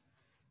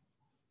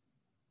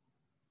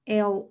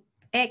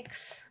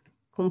Lx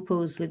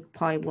composed with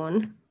pi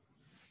 1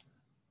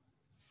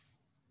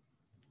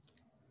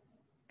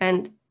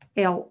 and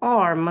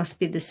Lr must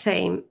be the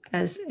same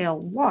as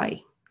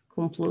Ly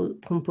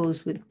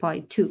composed with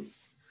pi 2.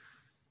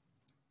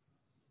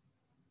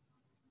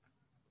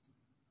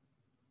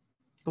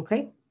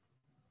 Okay?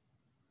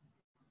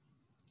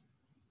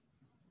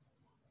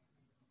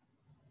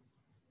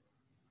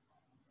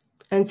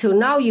 And so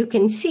now you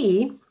can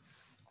see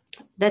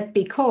that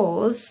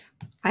because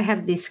I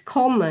have this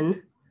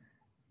common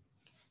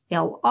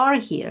Lr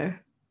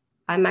here,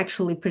 I'm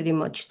actually pretty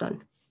much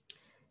done.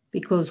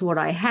 Because what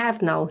I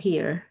have now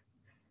here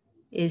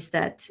is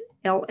that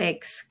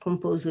Lx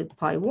composed with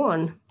pi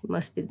 1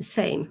 must be the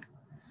same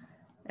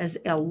as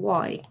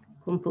Ly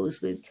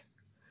composed with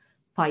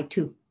pi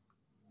 2.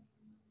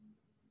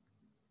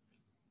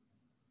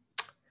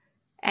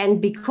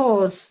 And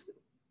because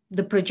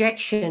the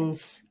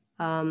projections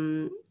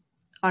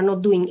are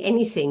not doing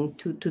anything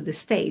to the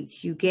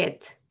states, you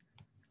get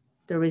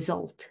the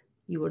result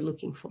you were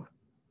looking for.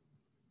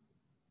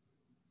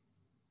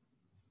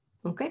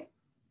 Okay?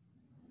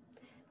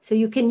 So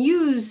you can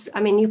use,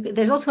 I mean,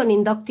 there's also an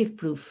inductive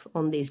proof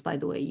on this, by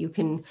the way. You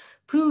can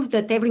prove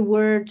that every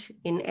word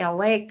in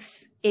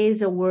Lx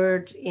is a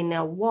word in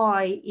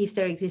Ly if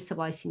there exists a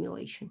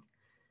bisimulation.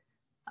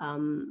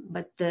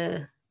 But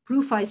the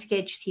proof I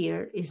sketched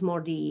here is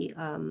more the,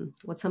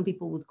 what some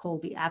people would call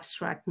the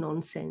abstract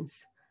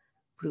nonsense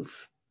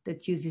proof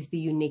that uses the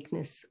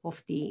uniqueness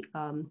of the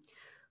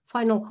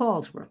final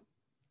coalgebra.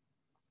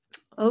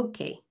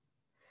 Okay.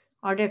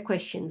 Are there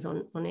questions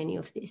on any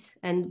of this?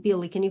 And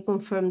Billy, can you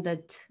confirm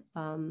that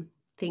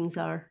things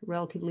are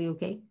relatively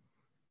okay?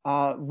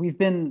 We've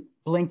been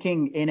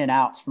blinking in and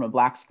out from a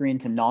black screen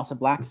to not a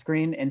black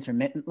screen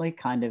intermittently,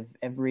 kind of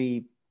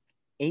every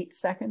 8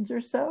 seconds or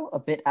so, a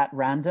bit at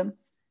random.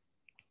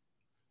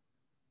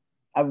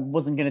 I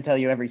wasn't going to tell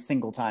you every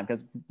single time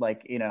because,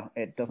 like, you know,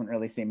 it doesn't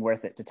really seem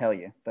worth it to tell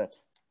you, but.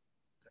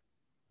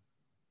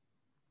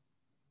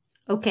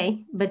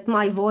 Okay, but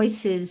my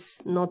voice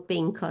is not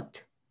being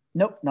cut.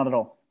 Nope, not at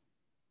all.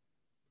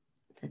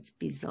 That's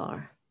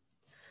bizarre.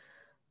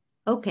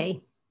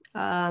 Okay,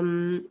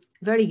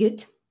 very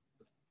good.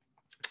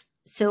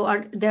 So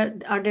are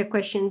there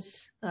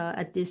questions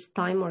at this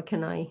time, or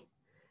can I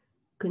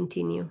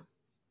continue?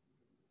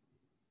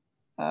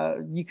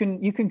 You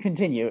can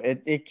continue.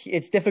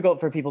 It's difficult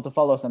for people to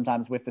follow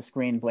sometimes with the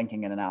screen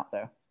blinking in and out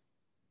there.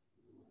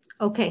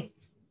 Okay.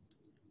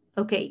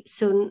 Okay,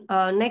 so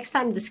next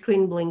time the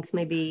screen blinks,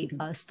 maybe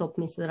stop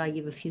me so that I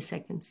give a few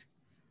seconds.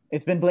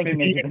 It's been blinking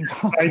maybe as you've been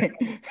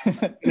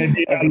talking.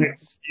 Maybe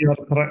Alex,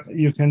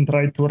 you can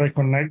try to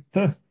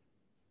reconnect.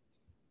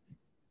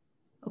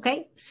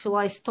 Okay, so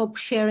I stop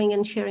sharing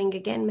and sharing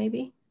again,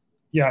 maybe?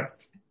 Yeah.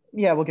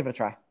 Yeah, we'll give it a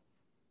try.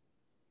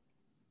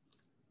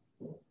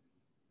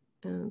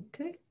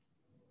 Okay.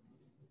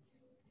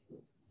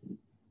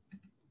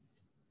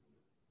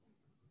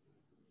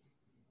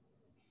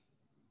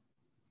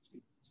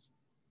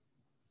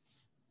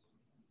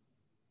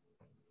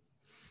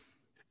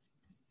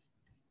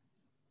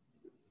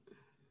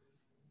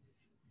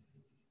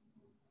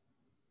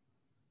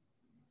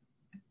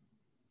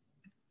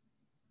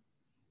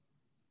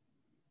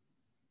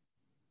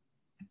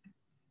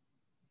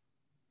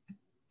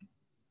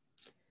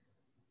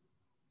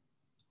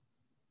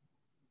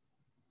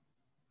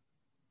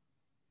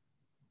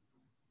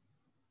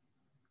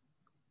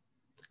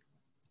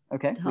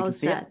 Okay,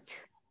 How's that?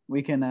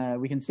 We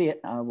can see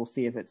it. We'll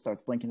see if it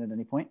starts blinking at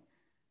any point.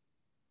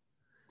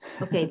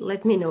 Okay,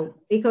 let me know,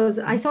 because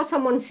I saw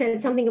someone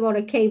said something about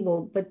a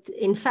cable, but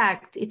in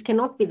fact, it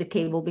cannot be the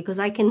cable because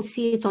I can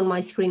see it on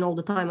my screen all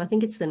the time. I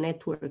think it's the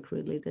network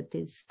really that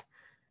is,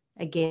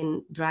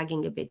 again,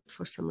 dragging a bit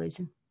for some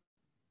reason.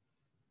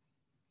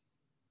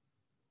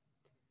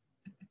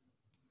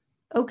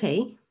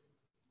 Okay,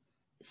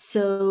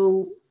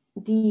 so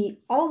the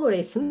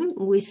algorithm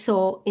we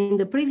saw in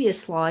the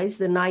previous slides,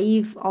 the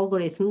naive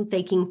algorithm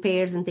taking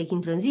pairs and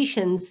taking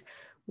transitions,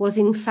 was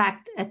in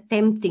fact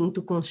attempting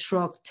to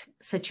construct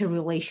such a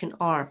relation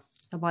R,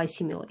 a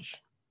bisimulation.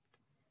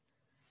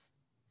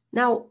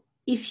 Now,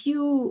 if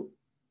you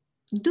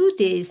do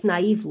this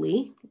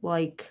naively,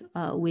 like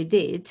we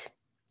did,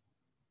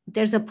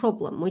 there's a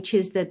problem, which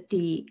is that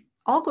the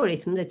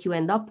algorithm that you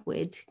end up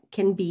with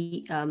can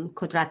be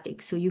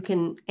quadratic. So you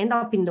can end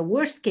up in the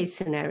worst case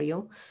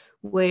scenario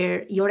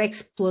where your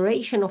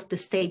exploration of the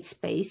state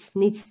space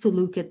needs to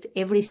look at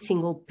every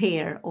single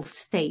pair of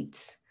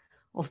states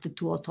of the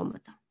two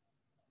automata.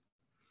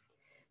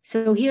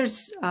 So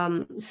here's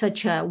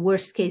such a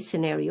worst case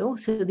scenario.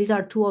 So these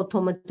are two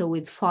automata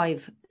with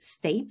 5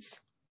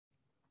 states.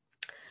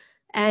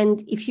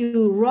 And if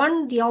you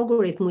run the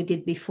algorithm we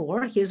did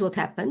before, here's what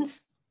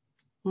happens.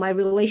 My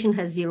relation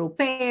has 0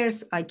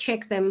 pairs. I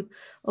check them.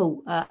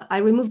 Oh, I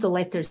removed the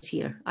letters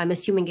here. I'm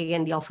assuming,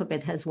 again, the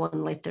alphabet has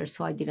 1 letter,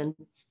 so I didn't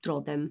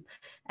draw them.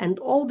 And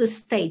all the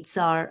states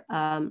are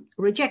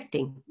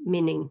rejecting,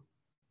 meaning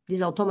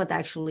these automata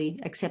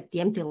actually accept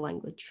the empty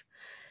language.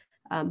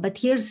 But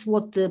here's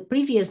what the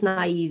previous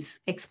naive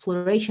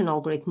exploration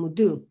algorithm would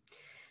do.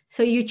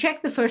 So you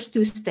check the first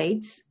 2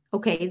 states.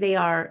 Okay, they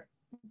are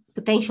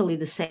potentially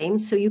the same.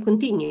 So you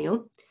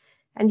continue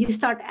and you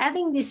start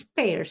adding these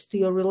pairs to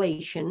your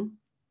relation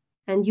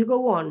and you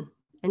go on.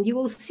 And you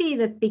will see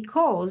that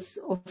because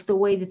of the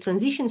way the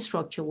transition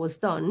structure was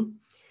done,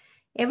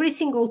 every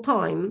single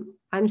time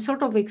I'm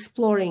sort of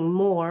exploring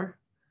more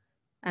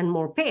and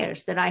more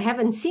pairs that I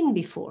haven't seen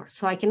before.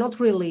 So I cannot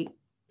really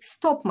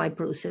stop my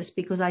process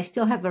because I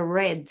still have a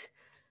red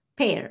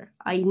pair.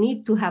 I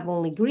need to have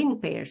only green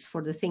pairs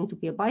for the thing to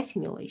be a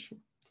bisimulation.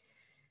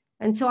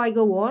 And so I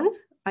go on,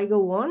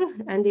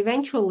 and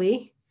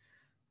eventually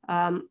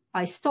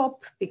I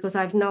stop because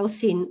I've now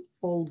seen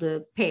all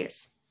the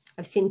pairs.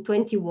 I've seen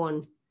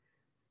 21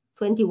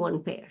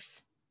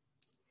 pairs.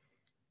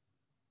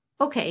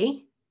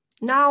 Okay,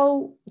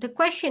 now the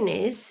question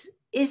is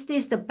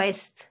this the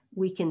best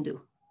we can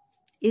do?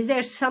 Is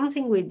there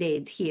something we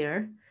did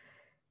here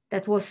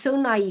that was so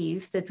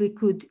naive that we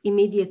could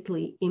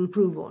immediately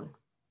improve on?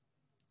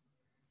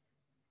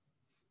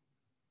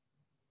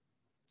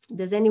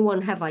 Does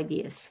anyone have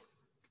ideas?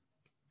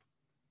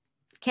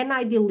 Can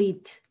I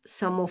delete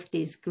some of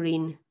these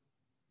green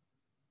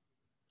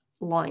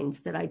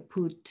lines that I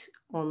put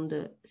on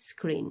the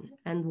screen?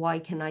 And why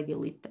can I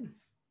delete them,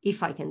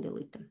 if I can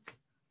delete them?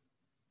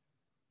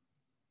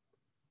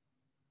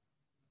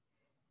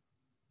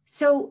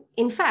 So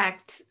in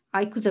fact,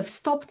 I could have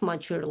stopped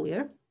much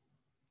earlier.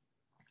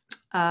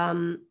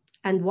 And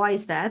why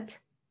is that?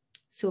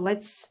 So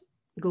let's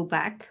go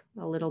back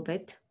a little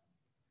bit.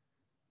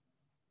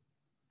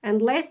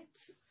 And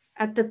let's,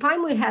 at the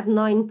time we had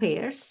 9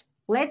 pairs,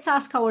 let's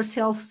ask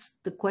ourselves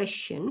the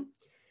question,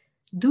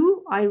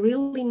 do I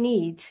really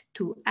need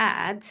to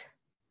add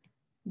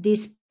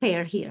this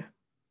pair here?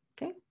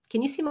 Okay,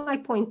 can you see my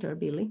pointer,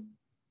 Billy?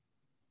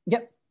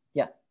 Yep,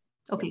 yeah.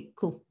 Okay,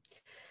 cool.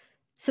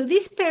 So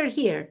this pair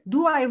here,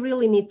 do I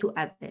really need to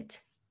add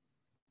it?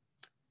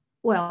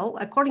 Well,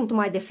 according to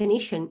my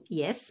definition,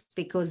 yes,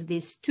 because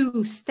these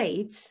 2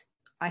 states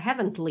I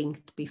haven't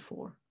linked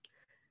before.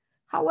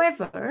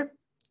 However,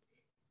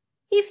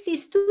 if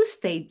these 2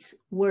 states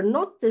were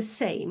not the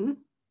same,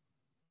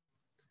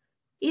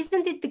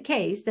 isn't it the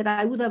case that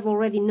I would have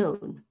already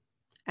known?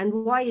 And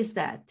why is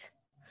that?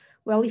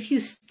 Well, if you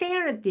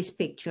stare at this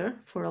picture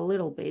for a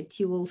little bit,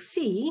 you will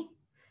see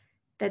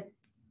that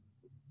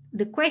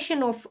the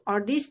question of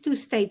are these 2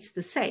 states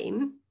the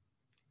same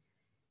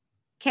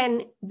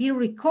can be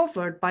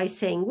recovered by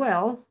saying,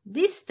 well,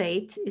 this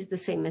state is the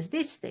same as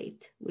this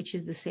state, which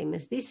is the same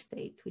as this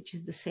state, which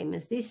is the same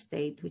as this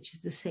state, which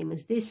is the same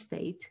as this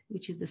state,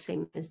 which is the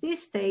same as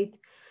this state,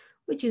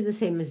 which is the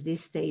same as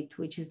this state,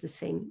 which is the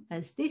same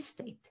as this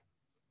state.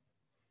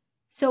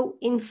 So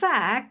in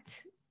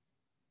fact,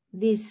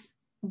 this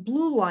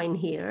blue line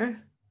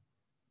here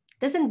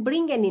doesn't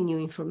bring any new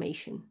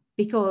information,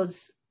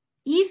 because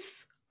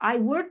if I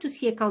were to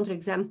see a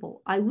counterexample,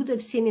 I would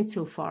have seen it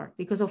so far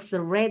because of the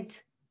red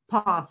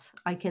path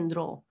I can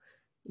draw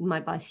in my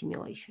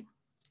bisimulation.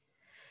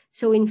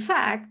 So in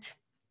fact,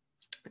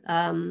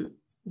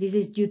 this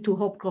is due to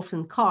Hopcroft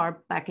and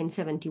Karp back in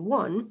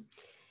 '71.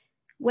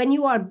 When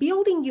you are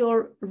building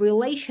your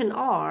relation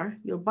R,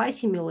 your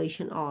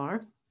bisimulation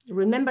R,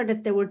 remember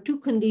that there were 2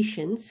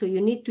 conditions. So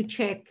you need to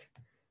check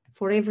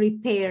for every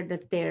pair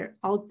that their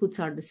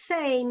outputs are the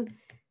same.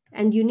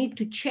 And you need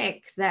to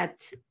check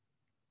that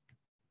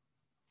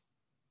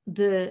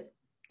the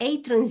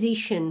A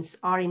transitions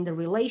are in the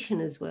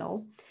relation as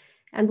well.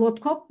 And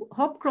what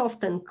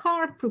Hopcroft and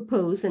Karp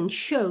proposed and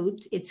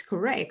showed it's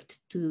correct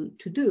to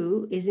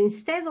do is,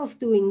 instead of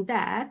doing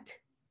that,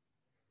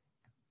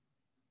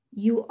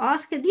 you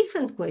ask a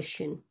different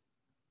question.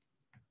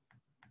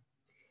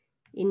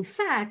 In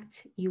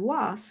fact, you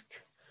ask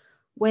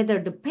whether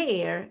the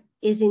pair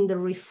is in the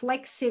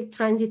reflexive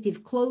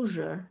transitive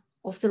closure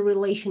of the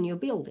relation you're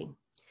building.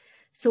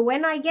 So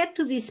when I get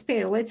to this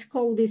pair, let's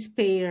call this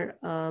pair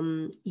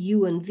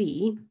U and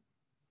V.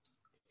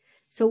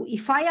 So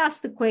if I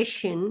ask the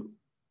question,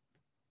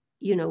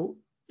 you know,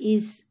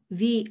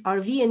 are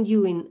V and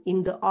U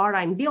in the R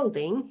I'm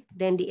building,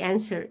 then the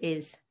answer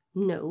is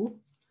no.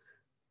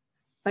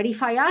 But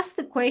if I ask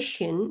the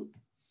question,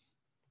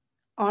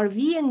 are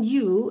V and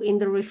U in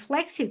the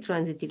reflexive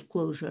transitive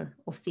closure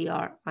of the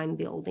R I'm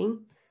building,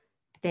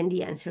 then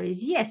the answer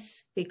is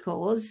yes,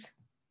 because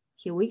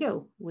here we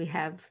go, we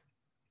have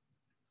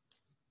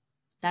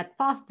that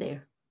path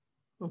there,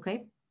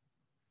 okay?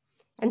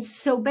 And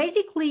so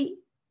basically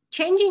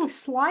changing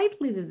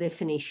slightly the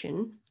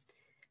definition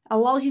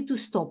allows you to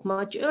stop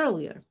much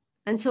earlier.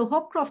 And so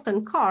Hopcroft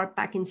and Karp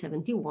back in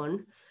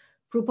 71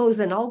 proposed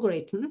an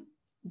algorithm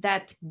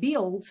that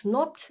builds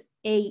not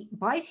a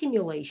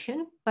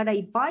bisimulation, but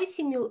a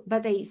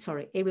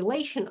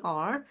relation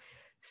R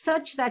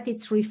such that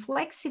its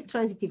reflexive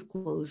transitive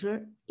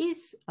closure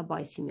is a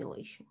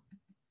bisimulation.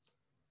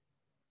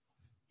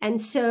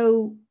 And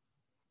so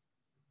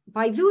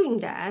by doing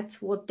that,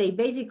 what they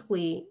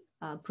basically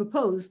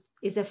proposed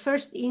is a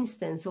first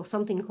instance of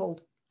something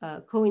called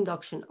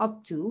co-induction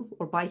up to,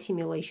 or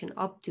bisimulation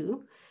up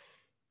to,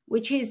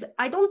 which is,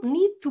 I don't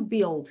need to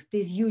build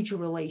this huge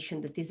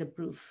relation that is a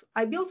proof.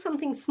 I build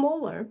something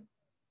smaller,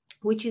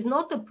 which is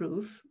not a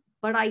proof,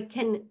 but I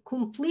can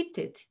complete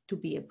it to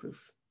be a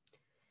proof.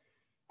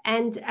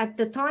 And at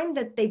the time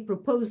that they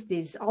proposed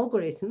this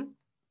algorithm,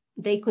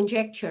 they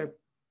conjecture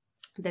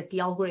that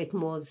the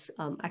algorithm was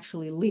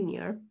actually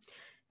linear.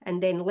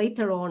 And then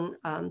later on,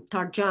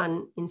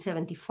 Tarjan in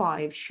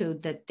 75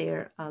 showed that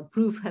their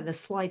proof had a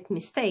slight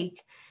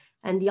mistake,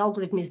 and the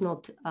algorithm is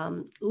not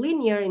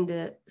linear in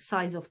the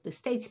size of the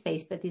state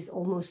space, but is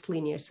almost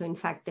linear. So in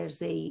fact,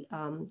 there's a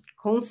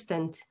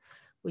constant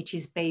which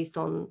is based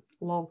on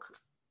log,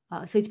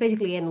 so it's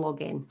basically n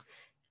log n.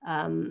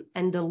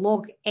 And the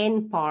log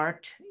n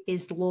part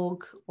is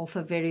log of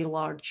a very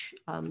large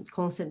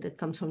constant that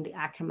comes from the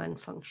Ackermann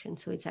function.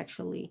 So it's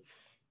actually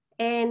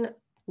n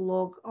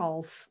log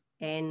alpha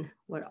n,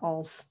 where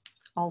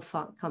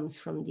alpha comes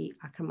from the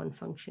Ackermann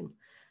function.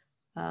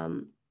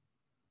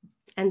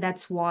 And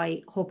that's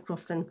why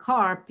Hopcroft and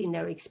Karp in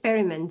their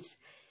experiments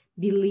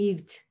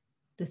believed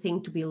the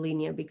thing to be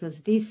linear,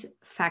 because this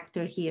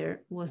factor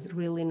here was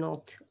really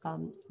not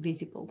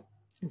visible.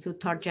 And so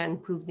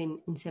Tarjan proved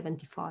in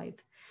 75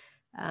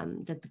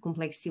 that the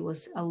complexity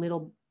was a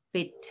little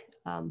bit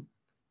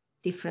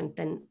different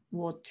than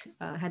what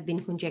had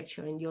been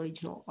conjectured in the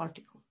original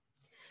article.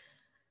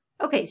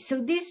 Okay, so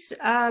this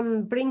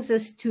brings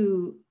us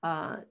to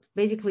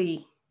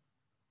basically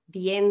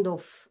the end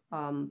of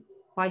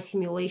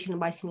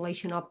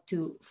bisimulation up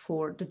to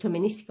for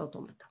deterministic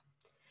automata.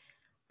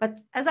 But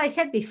as I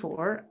said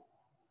before,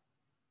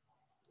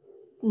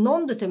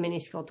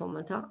 non-deterministic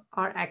automata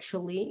are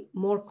actually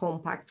more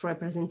compact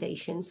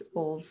representations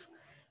of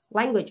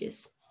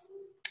languages.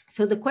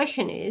 So the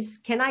question is,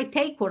 can I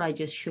take what I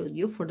just showed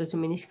you for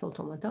deterministic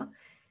automata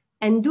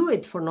and do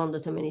it for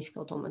non-deterministic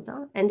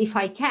automata? And if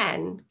I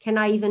can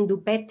I even do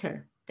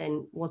better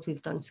than what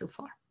we've done so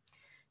far?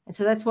 And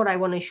so that's what I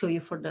want to show you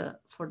for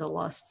the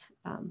last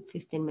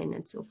 15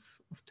 minutes of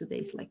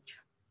today's lecture.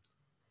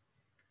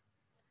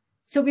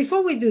 So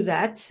before we do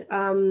that,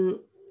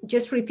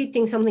 just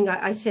repeating something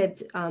I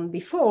said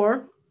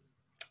before,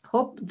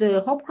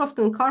 the Hopcroft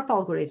and Karp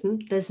algorithm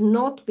does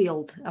not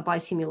build a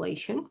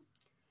bisimulation,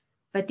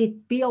 but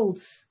it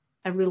builds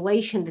a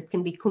relation that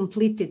can be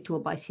completed to a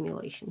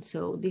bisimulation.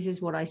 So this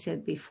is what I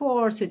said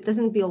before. So it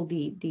doesn't build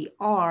the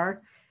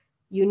R.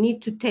 You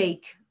need to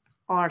take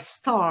R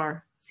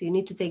star. So you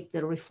need to take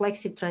the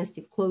reflexive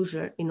transitive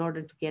closure in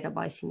order to get a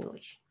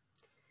bisimulation.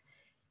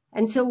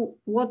 And so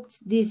what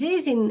this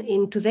is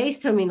in today's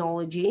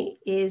terminology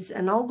is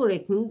an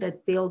algorithm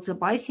that builds a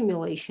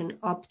bisimulation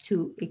up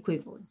to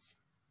equivalence.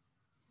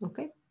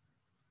 Okay.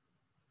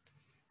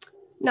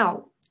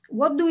 Now,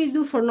 what do we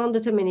do for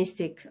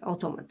non-deterministic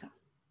automata?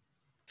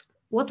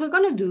 What we're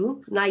going to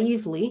do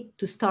naively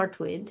to start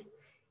with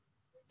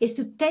is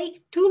to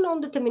take two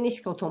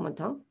non-deterministic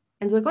automata,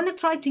 and we're going to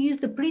try to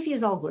use the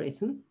previous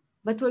algorithm,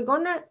 but we're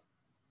going to,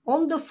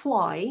 on the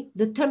fly,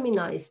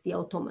 determinize the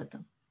automata.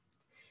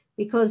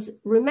 Because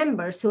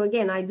remember, so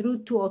again, I drew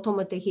two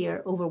automata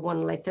here over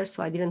one letter,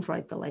 so I didn't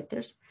write the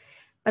letters.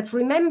 But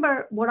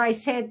remember what I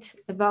said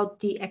about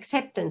the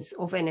acceptance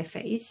of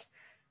NFAs.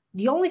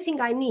 The only thing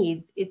I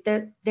need is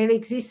that there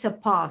exists a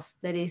path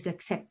that is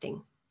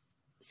accepting.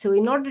 So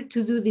in order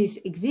to do this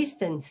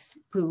existence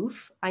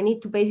proof, I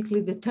need to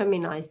basically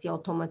determinize the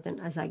automaton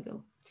as I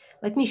go.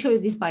 Let me show you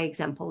this by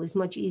example. It's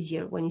much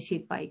easier when you see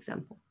it by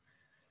example.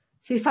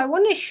 So if I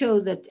want to show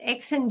that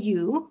X and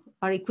U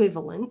are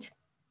equivalent,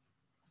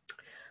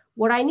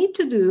 what I need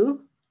to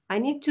do, I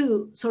need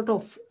to sort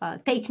of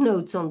take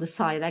notes on the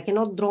side. I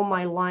cannot draw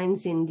my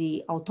lines in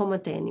the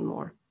automata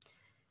anymore.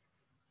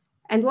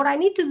 And what I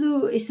need to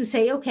do is to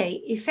say,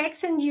 okay, if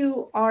X and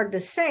U are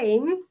the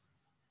same,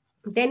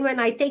 then when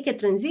I take a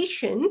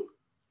transition,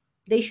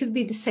 they should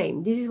be the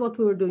same. This is what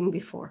we were doing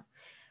before.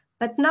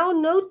 But now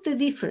note the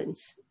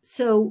difference.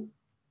 So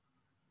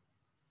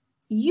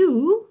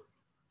U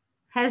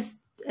has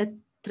a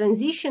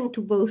transition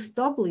to both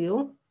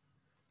W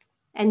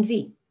and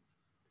V.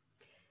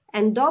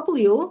 And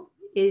W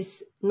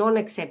is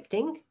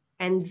non-accepting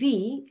and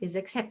V is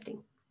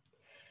accepting.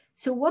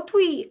 So what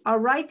we are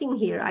writing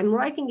here, I'm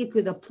writing it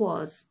with a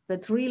plus,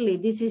 but really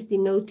this is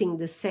denoting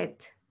the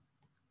set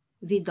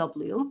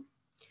VW.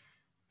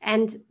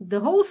 And the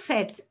whole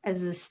set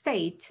as a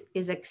state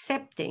is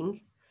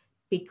accepting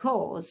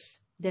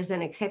because there's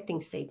an accepting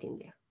state in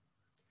there.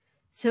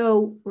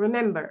 So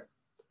remember,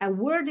 a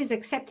word is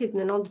accepted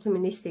in a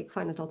non-deterministic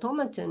finite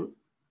automaton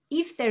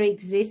if there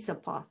exists a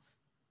path.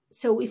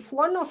 So if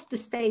one of the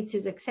states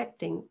is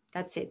accepting,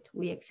 that's it,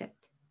 we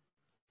accept.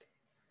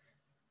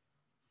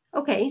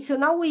 Okay, so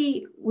now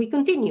we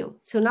continue.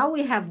 So now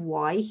we have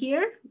Y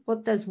here.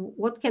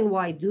 What can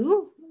Y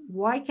do?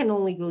 Y can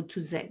only go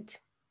to Z.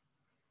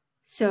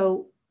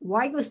 So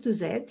Y goes to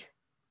Z.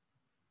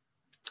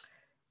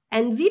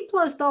 And V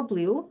plus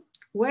W,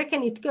 where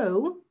can it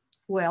go?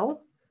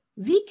 Well,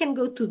 V can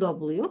go to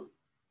W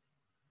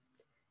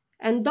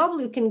and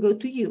W can go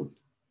to U.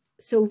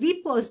 So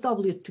V plus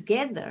W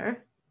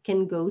together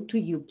can go to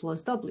U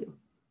plus W.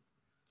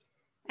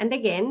 And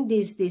again,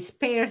 this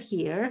pair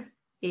here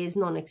is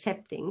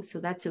non-accepting, so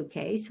that's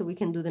okay. So we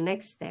can do the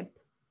next step.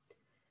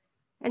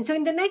 And so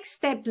in the next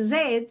step,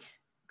 Z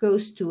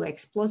goes to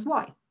X plus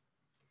Y.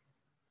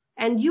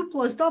 And U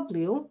plus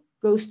W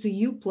goes to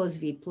U plus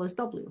V plus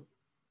W.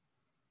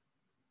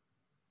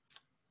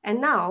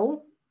 And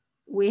now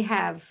we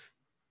have,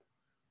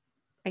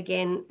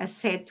 again, a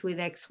set with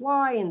X,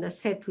 Y, and a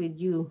set with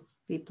U,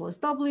 V plus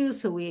W.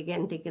 So we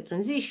again take a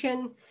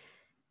transition.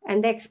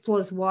 And X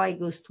plus Y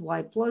goes to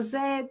Y plus Z.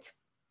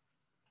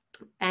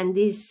 And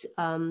this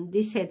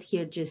set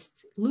here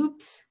just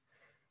loops.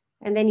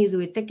 And then you do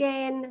it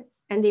again.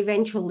 And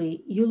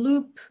eventually you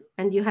loop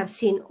and you have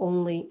seen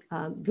only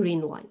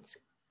green lines.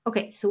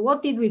 Okay, so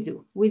what did we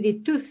do? We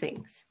did two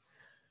things.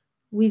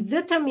 We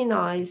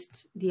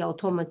determinized the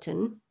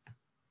automaton.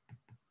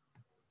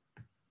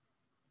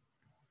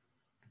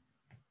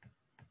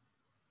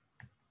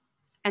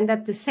 And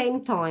at the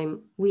same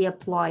time, we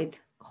applied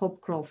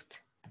Hopcroft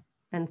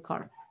and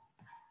Karp.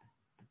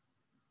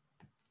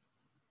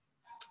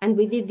 And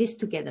we did this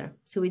together.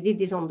 So we did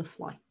this on the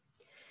fly.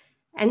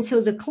 And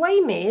so the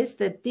claim is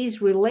that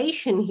this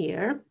relation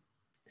here,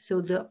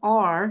 so the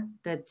R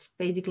that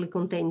basically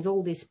contains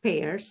all these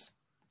pairs,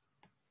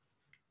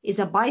 is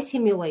a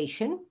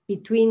bisimulation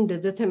between the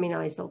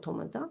determinized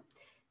automata.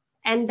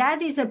 And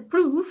that is a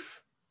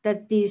proof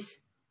that these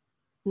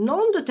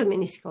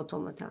non-deterministic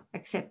automata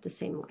accept the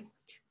same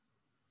language.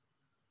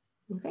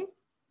 Okay?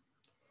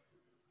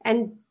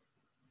 And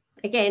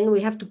again,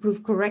 we have to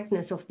prove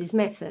correctness of this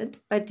method,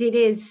 but it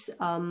is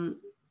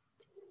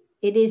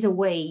a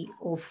way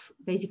of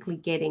basically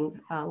getting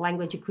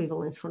language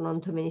equivalence for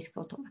non-deterministic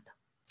automata.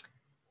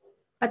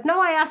 But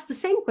now I ask the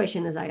same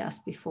question as I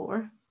asked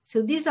before.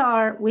 So these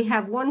are, we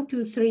have 1,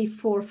 2, 3,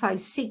 4,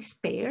 5, 6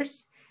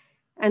 pairs,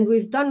 and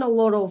we've done a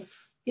lot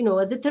of,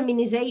 a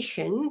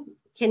determinization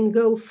can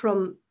go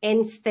from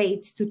n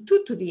states to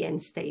 2 to the n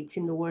states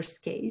in the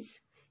worst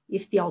case,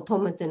 if the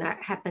automaton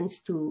happens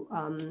to,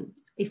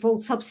 if all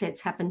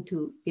subsets happen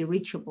to be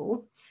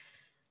reachable.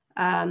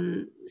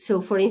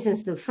 So for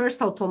instance, the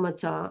first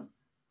automata,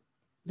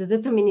 the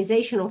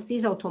determinization of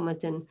this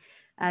automaton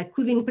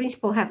could in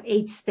principle have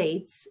 8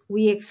 states.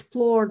 We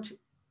explored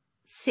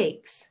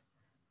 6.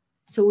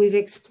 So we've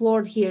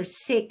explored here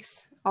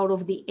 6 out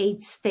of the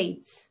 8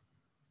 states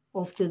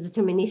of the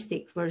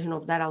deterministic version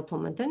of that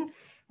automaton.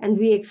 And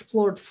we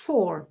explored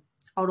 4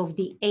 out of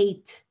the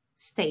 8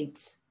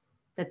 states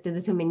that the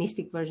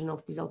deterministic version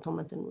of this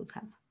automaton would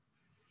have.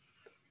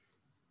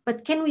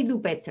 But can we do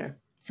better?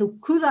 So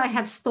could I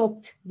have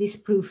stopped this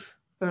proof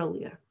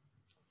earlier?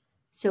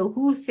 So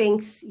who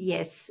thinks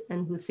yes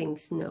and who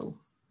thinks no?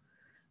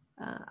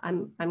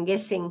 I'm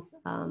guessing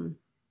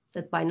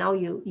that by now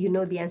you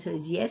know the answer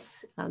is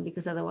yes,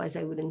 because otherwise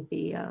I wouldn't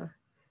be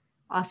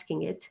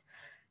asking it.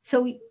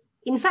 So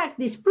in fact,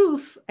 this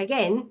proof,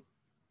 again,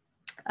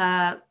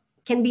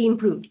 can be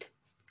improved.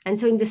 And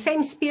so in the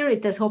same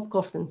spirit as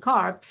Hopcroft and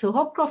Karp, so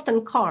Hopcroft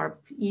and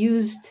Karp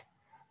used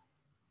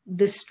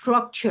the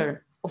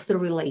structure of the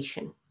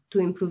relation to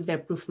improve their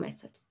proof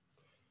method.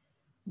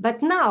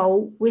 But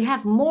now we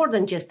have more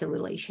than just a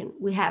relation.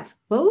 We have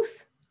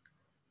both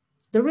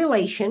the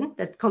relation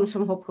that comes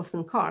from Hopcroft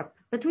and Karp,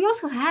 but we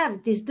also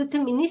have this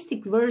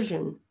deterministic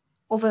version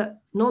of a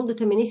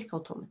non-deterministic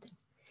automaton.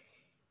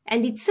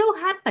 And it so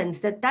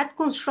happens that that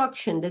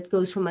construction that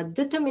goes from a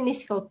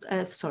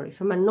deterministic,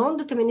 from a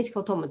non-deterministic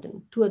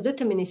automaton to a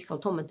deterministic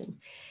automaton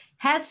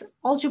has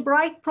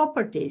algebraic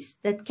properties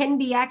that can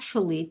be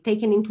actually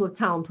taken into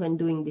account when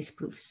doing these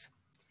proofs.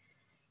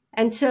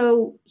 And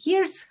so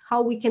here's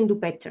how we can do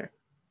better.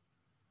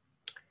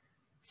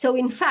 So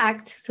in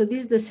fact, so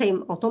this is the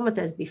same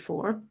automata as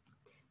before.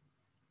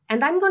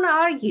 And I'm going to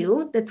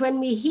argue that when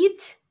we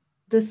hit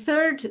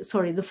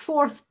the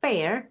fourth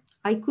pair,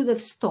 I could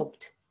have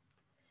stopped.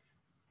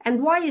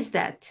 And why is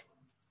that?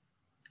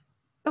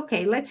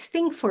 Okay, let's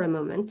think for a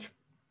moment.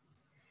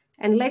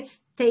 And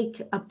let's take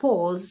a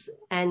pause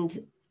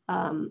and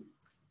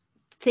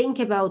think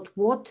about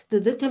what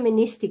the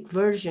deterministic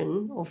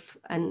version of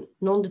a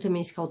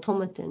non-deterministic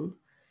automaton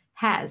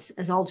has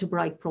as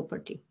algebraic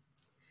property.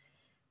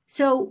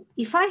 So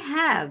if I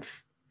have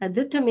a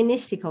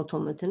deterministic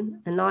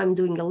automaton, and now I'm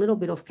doing a little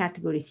bit of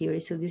category theory,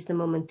 so this is the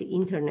moment the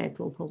internet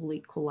will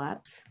probably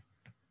collapse.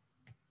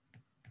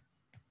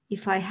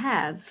 If I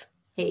have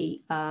a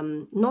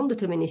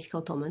non-deterministic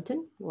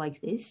automaton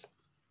like this,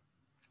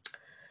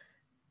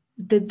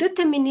 the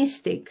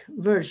deterministic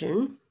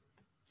version,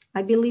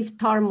 I believe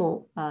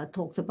Tarmo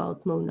talked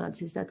about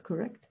monads, is that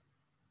correct?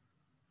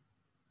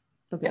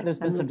 Okay. Yeah, there's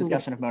been some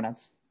discussion of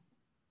monads.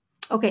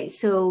 Okay,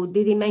 so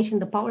did he mention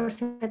the power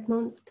set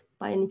monad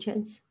by any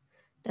chance?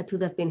 That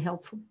would have been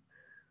helpful.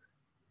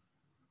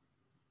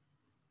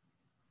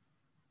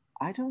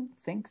 I don't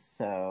think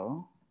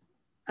so.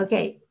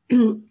 Okay,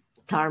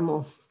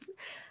 Tarmo.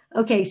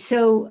 Okay,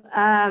 so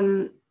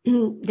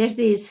there's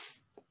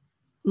this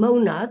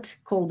monad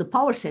called the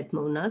power set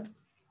monad.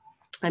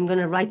 I'm going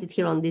to write it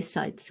here on this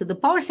side. So the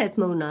power set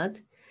monad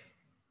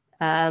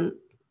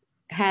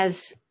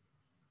has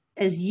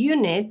as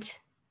unit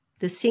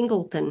the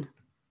singleton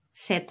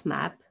set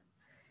map,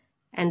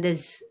 and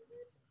as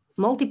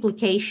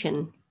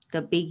multiplication,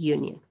 the big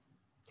union.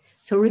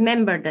 So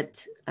remember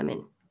that, I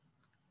mean,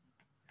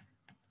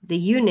 the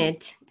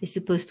unit is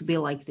supposed to be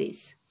like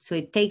this. So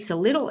it takes a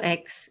little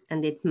x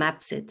and it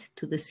maps it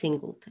to the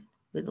singleton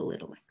with a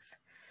little x.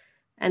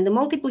 And the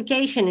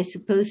multiplication is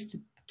supposed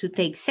to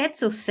take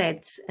sets of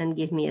sets and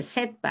give me a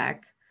set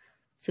back.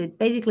 So it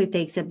basically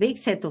takes a big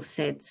set of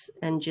sets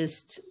and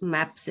just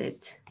maps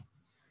it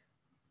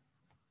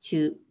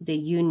to the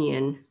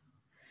union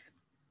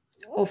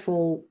of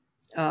all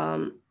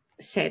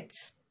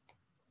sets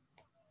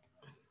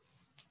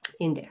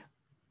in there.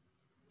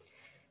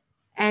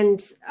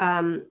 And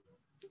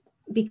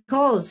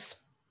because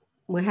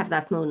we have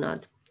that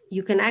monad,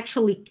 you can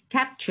actually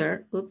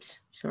capture, oops,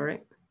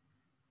 sorry.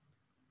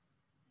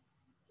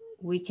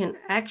 We can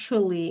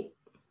actually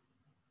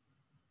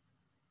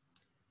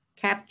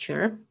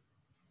capture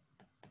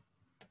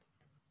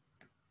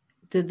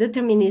the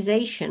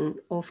determinization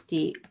of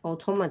the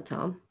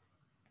automata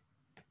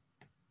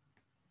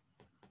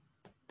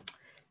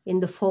in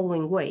the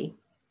following way.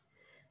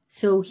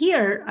 So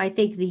here I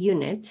take the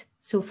unit.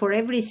 So for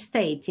every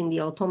state in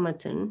the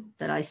automaton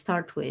that I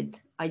start with,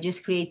 I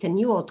just create a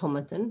new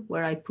automaton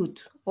where I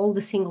put all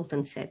the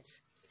singleton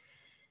sets.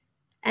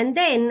 And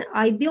then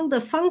I build a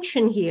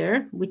function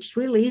here, which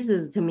really is the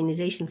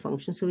determinization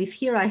function. So if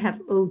here I have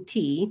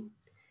OT,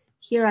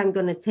 here I'm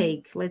going to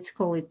take, let's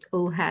call it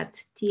O hat,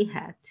 T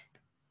hat.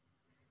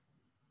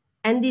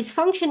 And this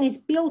function is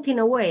built in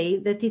a way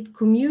that it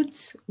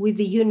commutes with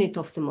the unit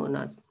of the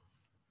monad.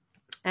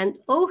 And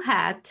O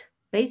hat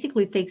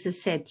basically takes a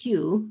set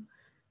U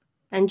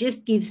and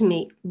just gives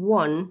me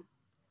 1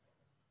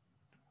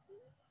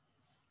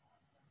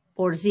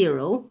 or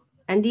 0.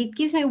 And it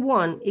gives me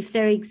 1 if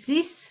there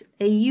exists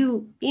a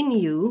U in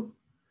U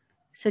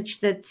such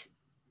that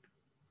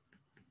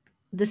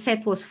the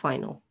set was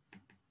final.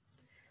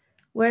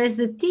 Whereas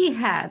the T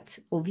hat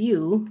of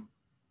U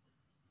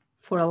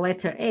for a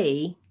letter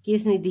A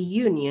gives me the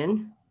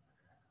union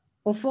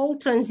of all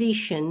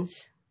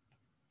transitions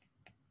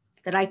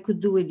that I could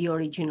do with the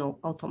original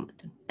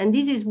automaton. And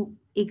this is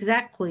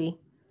exactly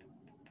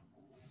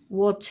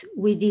what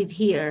we did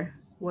here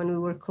when we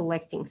were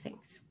collecting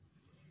things.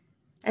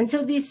 And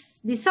so this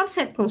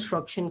subset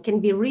construction can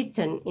be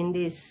written in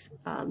this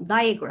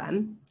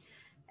diagram.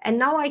 And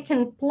now I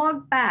can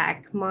plug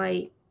back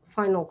my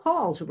final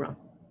coalgebra.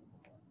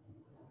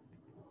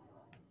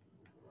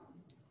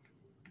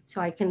 So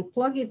I can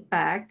plug it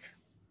back.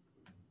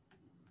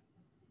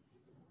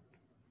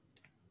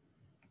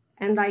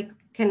 And I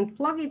can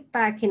plug it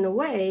back in a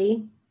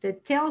way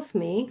that tells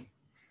me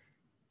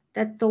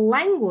that the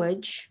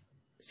language,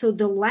 so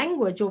the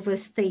language of a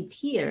state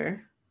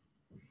here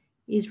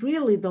is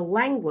really the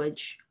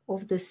language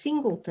of the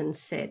singleton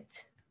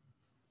set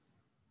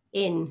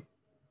in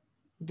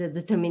the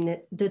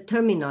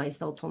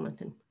determinized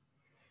automaton.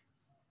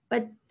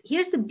 But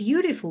here's the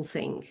beautiful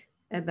thing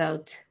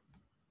about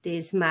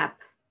this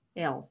map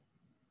L.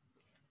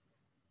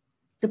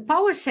 The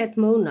power set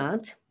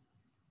monad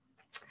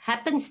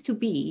happens to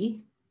be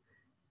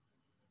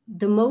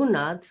the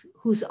monad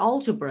whose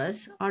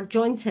algebras are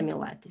joint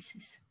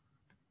semilattices.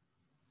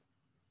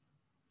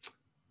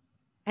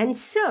 And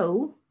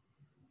so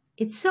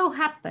it so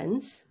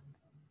happens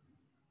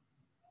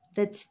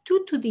that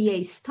 2 to the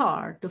A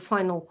star, the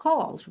final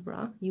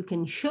coalgebra, you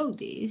can show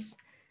this,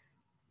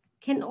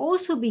 can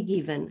also be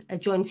given a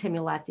joint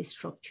semilattice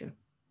structure,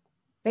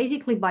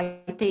 basically by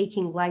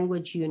taking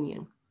language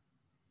union.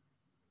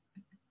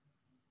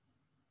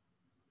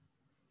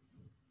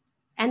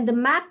 And the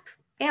map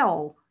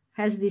L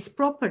has this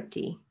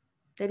property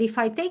that if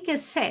I take a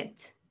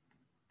set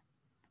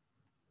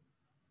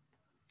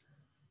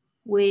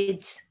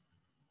with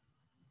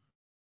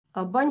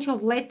a bunch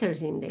of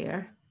letters in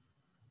there,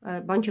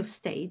 a bunch of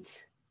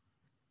states,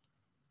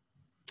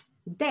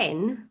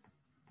 then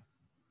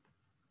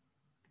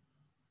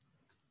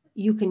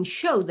you can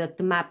show that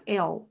the map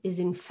L is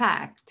in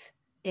fact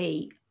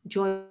a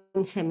joint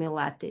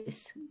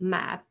semilattice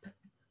map,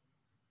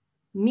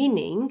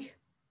 meaning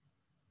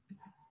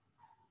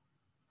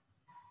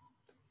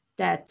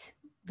that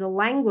the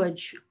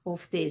language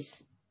of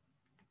this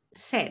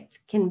set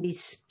can be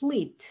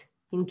split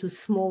into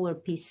smaller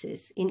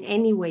pieces in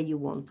any way you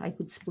want. I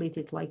could split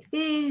it like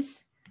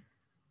this.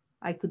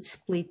 I could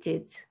split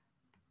it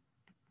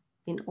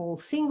in all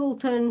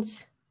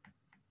singletons.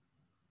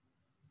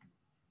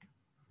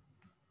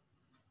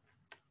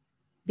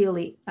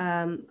 Billy,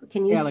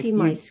 can you see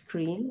my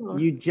screen? Or?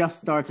 You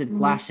just started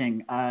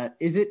flashing.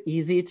 Is it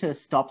easy to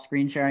stop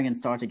screen sharing and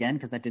start again?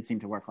 Because that did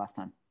seem to work last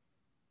time.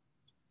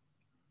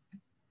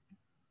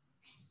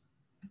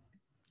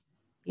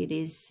 It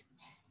is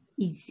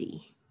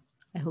easy,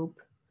 I hope.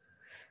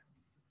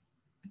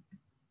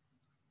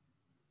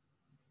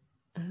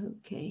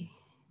 Okay,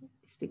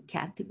 it's the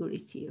category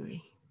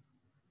theory.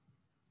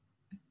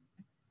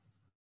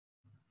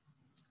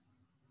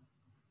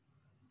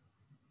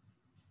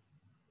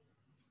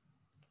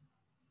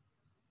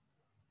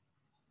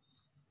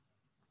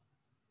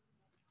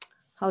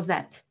 How's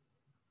that?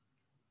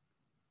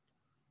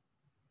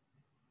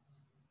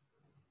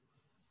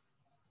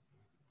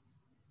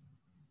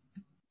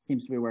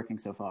 Seems to be working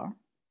so far.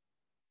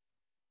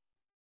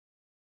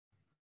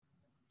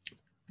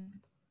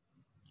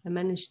 I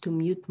managed to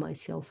mute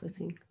myself, I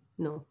think.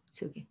 No,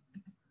 it's okay.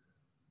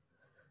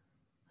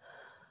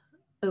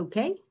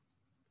 Okay.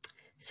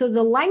 So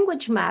the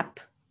language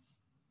map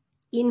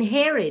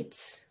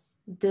inherits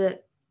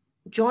the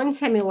joint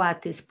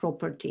semilattice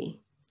property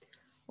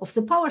of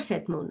the power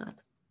set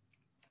monad.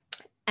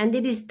 And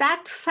it is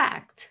that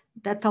fact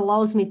that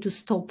allows me to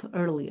stop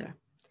earlier.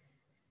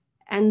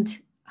 And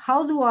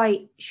how do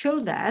I show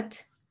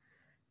that?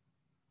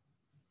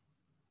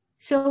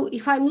 So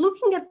if I'm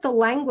looking at the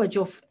language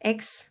of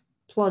X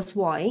plus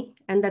Y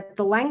and at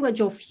the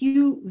language of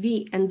U,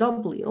 V, and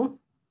W,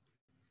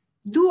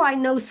 do I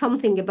know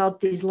something about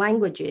these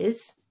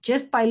languages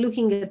just by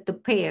looking at the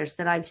pairs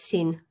that I've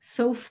seen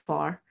so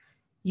far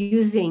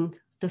using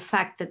the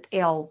fact that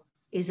L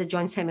is a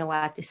joint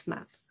semilattice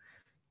map?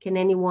 Can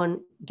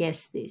anyone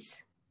guess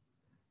this?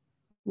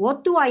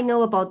 What do I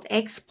know about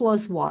X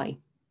plus Y?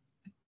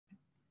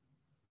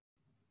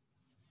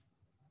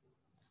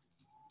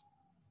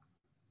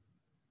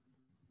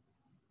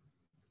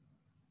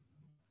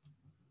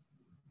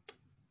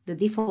 The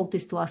default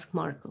is to ask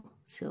Marco,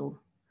 so.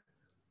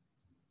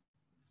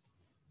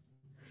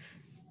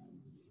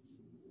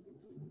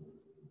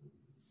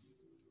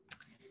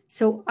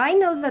 So I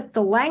know that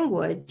the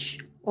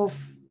language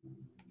of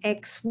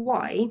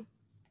XY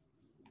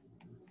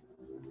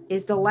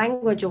is the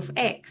language of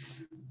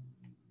X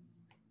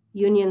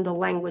union the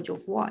language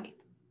of Y.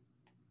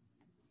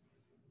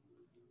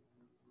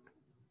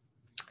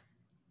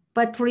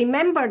 But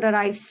remember that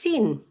I've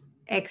seen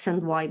X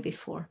and Y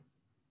before.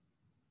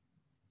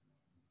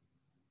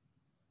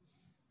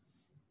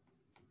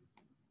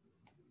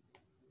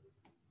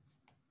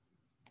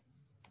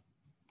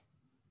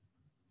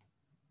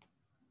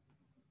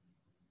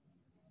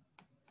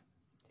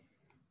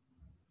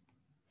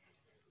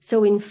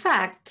 So in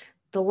fact,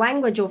 the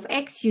language of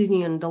X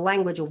union the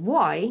language of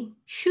Y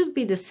should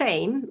be the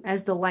same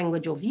as the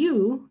language of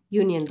U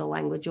union the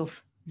language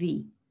of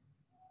V,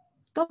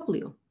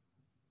 W.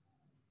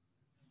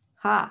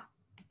 Ha,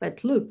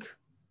 but look.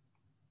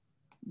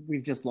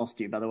 We've just lost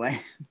you, by the way.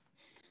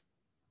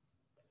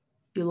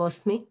 You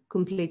lost me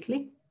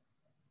completely.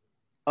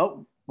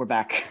 Oh, we're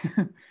back.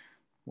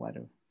 Why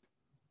do?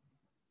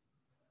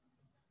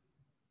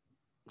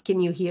 Can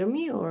you hear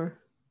me or?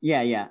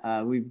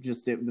 Yeah. We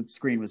just, the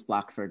screen was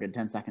black for a good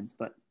 10 seconds,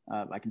 but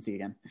I can see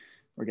again.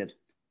 We're good.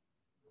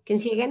 Can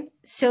see again?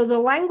 So the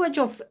language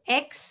of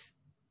X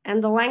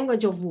and the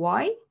language of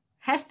Y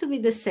has to be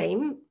the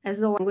same as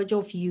the language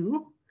of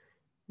U,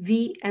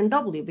 V, and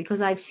W,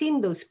 because I've seen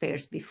those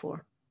pairs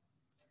before.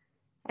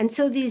 And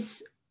so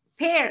this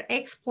pair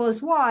X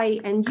plus Y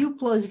and U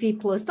plus V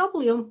plus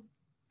W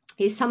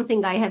is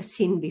something I have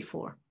seen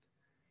before.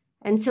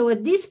 And so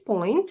at this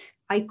point,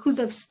 I could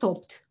have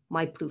stopped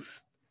my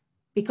proof,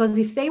 because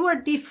if they were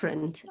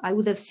different, I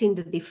would have seen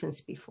the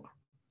difference before.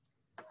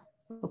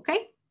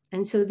 Okay,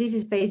 and so this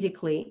is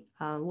basically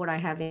what I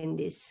have in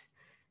this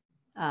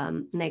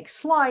next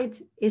slide,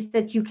 is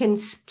that you can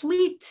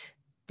split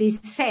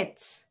these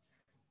sets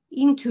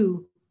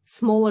into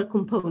smaller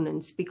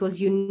components because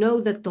you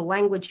know that the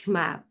language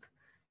map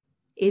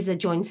is a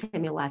joint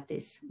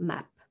semilattice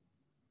map.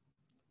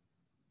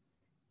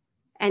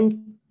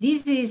 And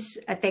this is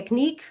a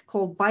technique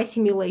called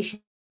bisimulations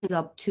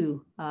up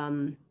to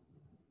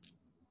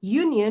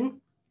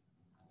union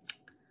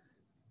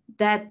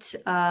that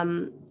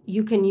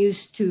you can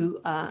use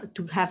to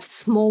have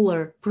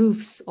smaller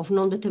proofs of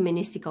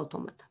non-deterministic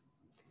automata.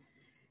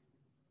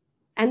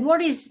 And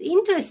what is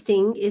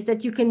interesting is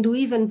that you can do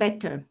even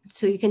better.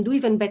 So you can do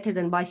even better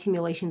than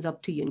bisimulations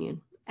up to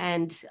union.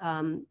 And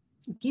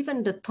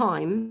given the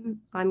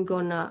time, I'm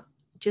gonna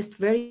just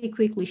very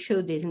quickly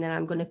show this, and then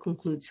I'm gonna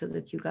conclude so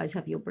that you guys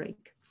have your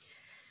break.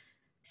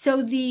 So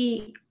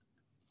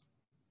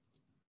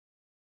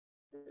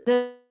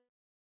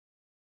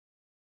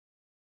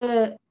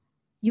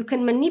you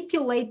can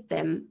manipulate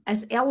them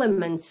as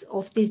elements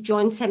of this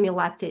joint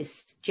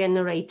semilattice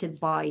generated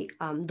by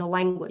the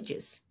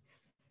languages.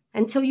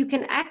 And so you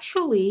can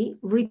actually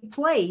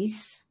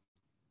replace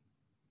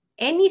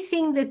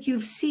anything that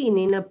you've seen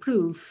in a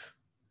proof.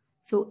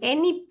 So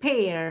any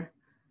pair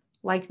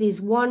like this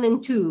 1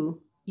 and 2,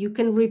 you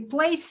can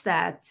replace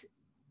that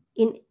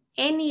in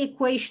any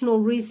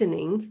equational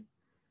reasoning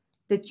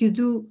that you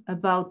do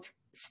about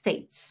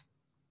states.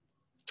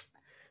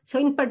 So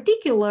in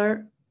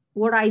particular,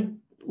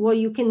 what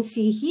you can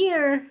see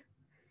here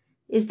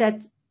is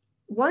that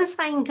once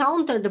I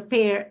encounter the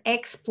pair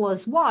x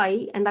plus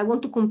y, and I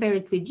want to compare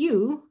it with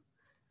u,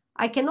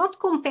 I cannot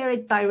compare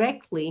it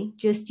directly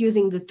just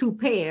using the two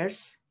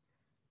pairs,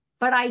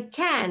 but I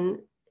can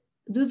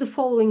do the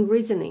following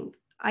reasoning.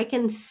 I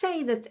can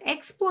say that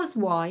x plus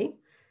y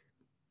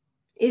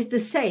is the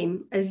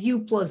same as u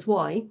plus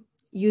y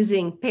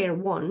using pair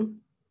 1,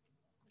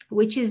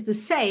 which is the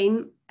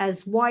same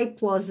as y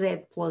plus z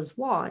plus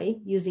y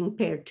using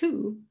pair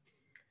 2.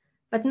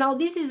 But now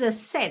this is a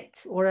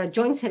set or a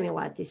joint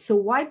semilattice. So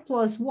y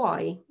plus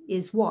y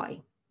is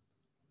y.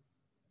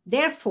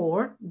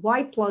 Therefore,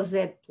 y plus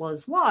z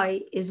plus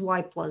y is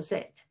y plus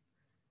z.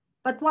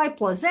 But y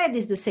plus z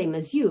is the same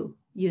as u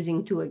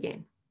using 2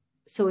 again.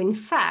 So in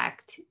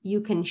fact,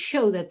 you can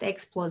show that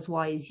x plus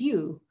y is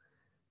u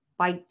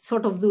by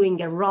sort of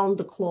doing a round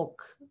the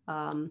clock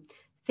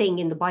thing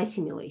in the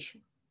bisimulation.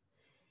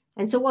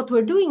 And so what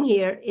we're doing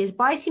here is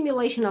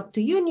bisimulation up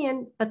to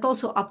union, but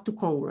also up to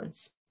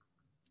congruence.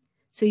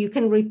 So you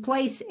can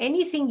replace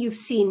anything you've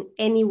seen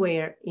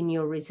anywhere in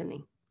your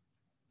reasoning.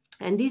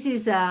 And this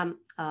is an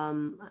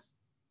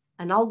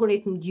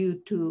algorithm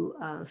due to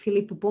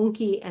Filippo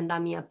Bonchi and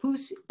Ami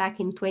Apus back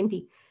in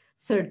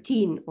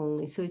 2013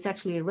 only. So it's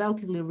actually a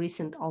relatively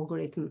recent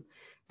algorithm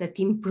that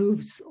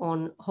improves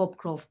on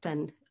Hopcroft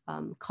and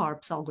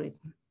Karp's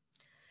algorithm.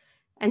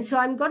 And so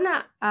I'm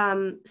gonna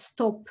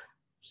stop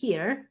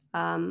here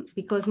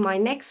because my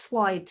next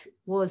slide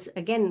was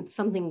again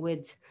something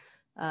with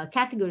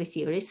category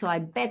theory. So I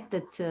bet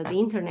that the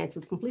internet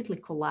will completely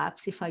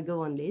collapse if I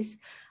go on this.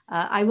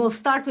 I will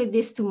start with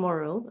this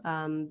tomorrow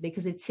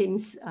because it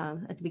seems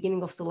at the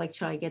beginning of the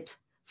lecture I get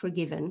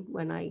forgiven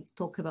when I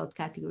talk about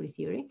category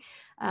theory.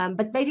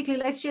 But basically,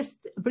 let's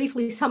just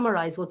briefly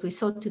summarize what we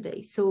saw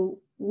today. So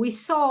we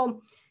saw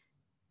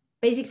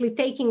basically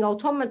taking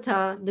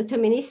automata,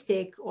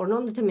 deterministic or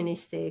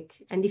non-deterministic,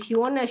 and if you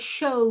want to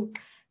show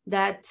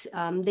that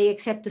they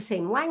accept the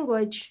same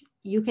language,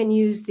 you can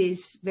use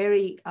this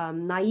very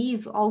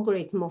naive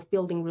algorithm of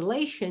building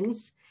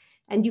relations,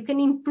 and you can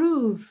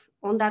improve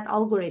on that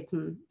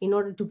algorithm in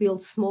order to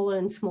build smaller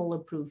and smaller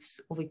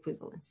proofs of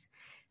equivalence.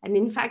 And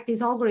in fact,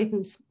 these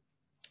algorithms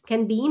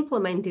can be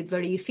implemented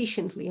very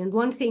efficiently. And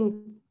one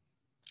thing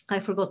I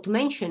forgot to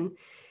mention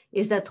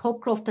is that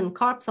Hopcroft and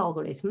Karp's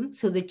algorithm,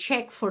 so the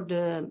check for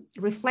the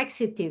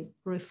reflexive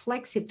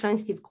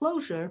transitive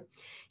closure,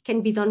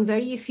 can be done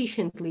very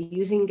efficiently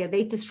using a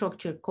data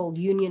structure called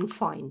union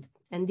find.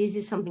 And this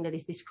is something that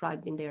is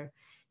described in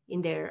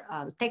their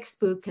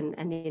textbook and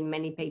in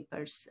many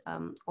papers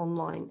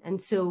online.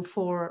 And so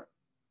for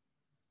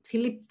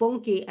Filippo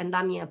Bonchi and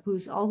Ami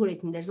Apu's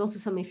algorithm, there's also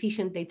some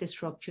efficient data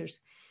structures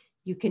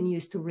you can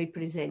use to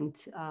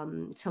represent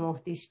some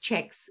of these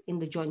checks in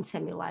the joint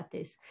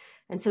semilattice.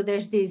 And so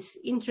there's this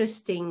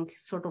interesting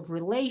sort of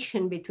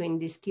relation between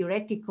these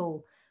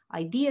theoretical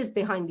ideas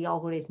behind the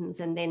algorithms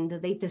and then the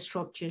data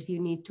structures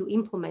you need to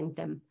implement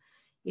them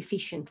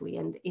efficiently.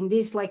 And in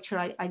this lecture,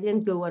 I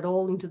didn't go at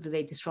all into the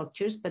data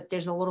structures, but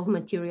there's a lot of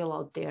material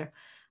out there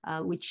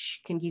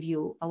which can give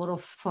you a lot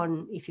of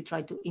fun if you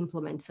try to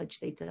implement such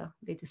data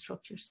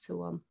structures.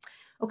 So,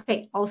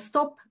 okay, I'll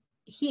stop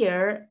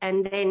here.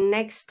 And then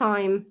next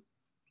time,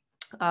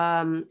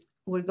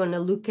 we're going to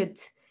look at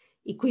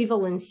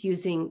equivalence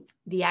using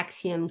the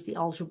axioms, the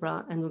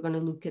algebra, and we're going to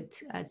look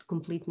at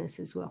completeness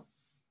as well.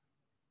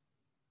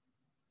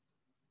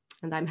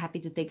 And I'm happy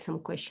to take some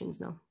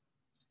questions now.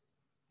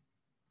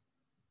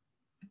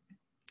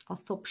 I'll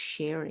stop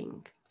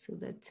sharing so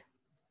that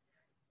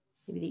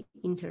maybe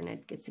the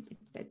internet gets a bit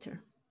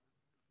better.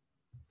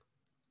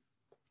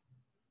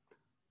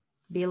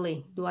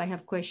 Billy, do I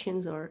have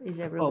questions or is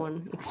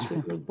everyone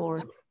extremely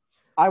bored?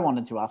 I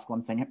wanted to ask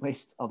one thing at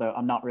least, although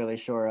I'm not really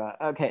sure.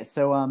 Okay,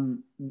 so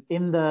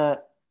in the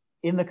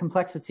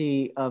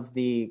complexity of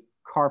the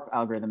Karp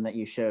algorithm that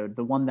you showed,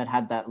 the one that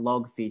had that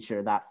log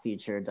feature that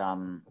featured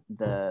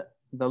the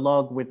the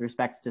log with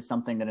respect to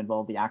something that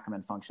involved the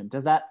Ackermann function,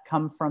 does that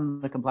come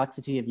from the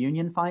complexity of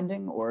union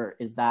finding, or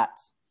is that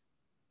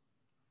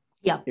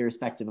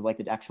irrespective of like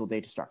the actual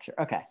data structure?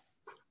 Okay.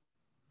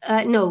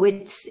 No,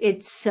 it's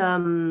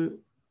I'm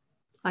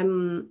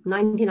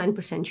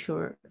 99%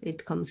 sure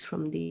it comes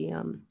from the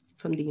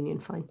union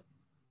find.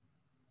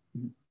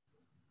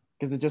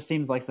 Because it just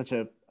seems like such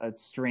a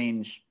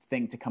strange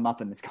thing to come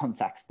up in this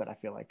context that I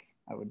feel like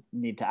I would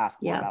need to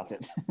ask more about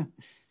it.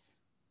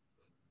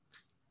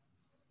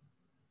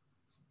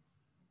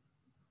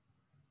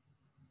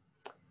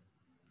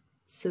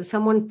 So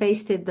someone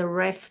pasted the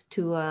ref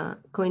to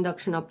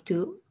co-induction up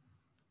to.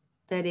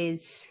 That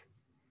is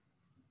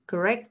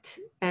correct.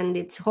 And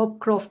it's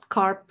Hopcroft,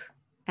 Carp,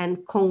 and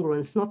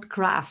congruence, not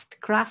Kraft.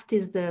 Kraft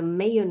is the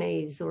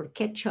mayonnaise or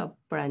ketchup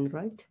brand,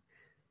 right?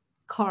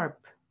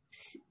 Carp,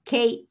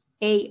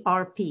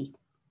 K-A-R-P.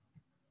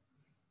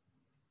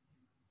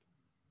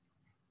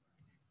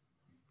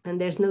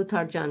 And there's no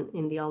Tarjan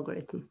in the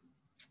algorithm.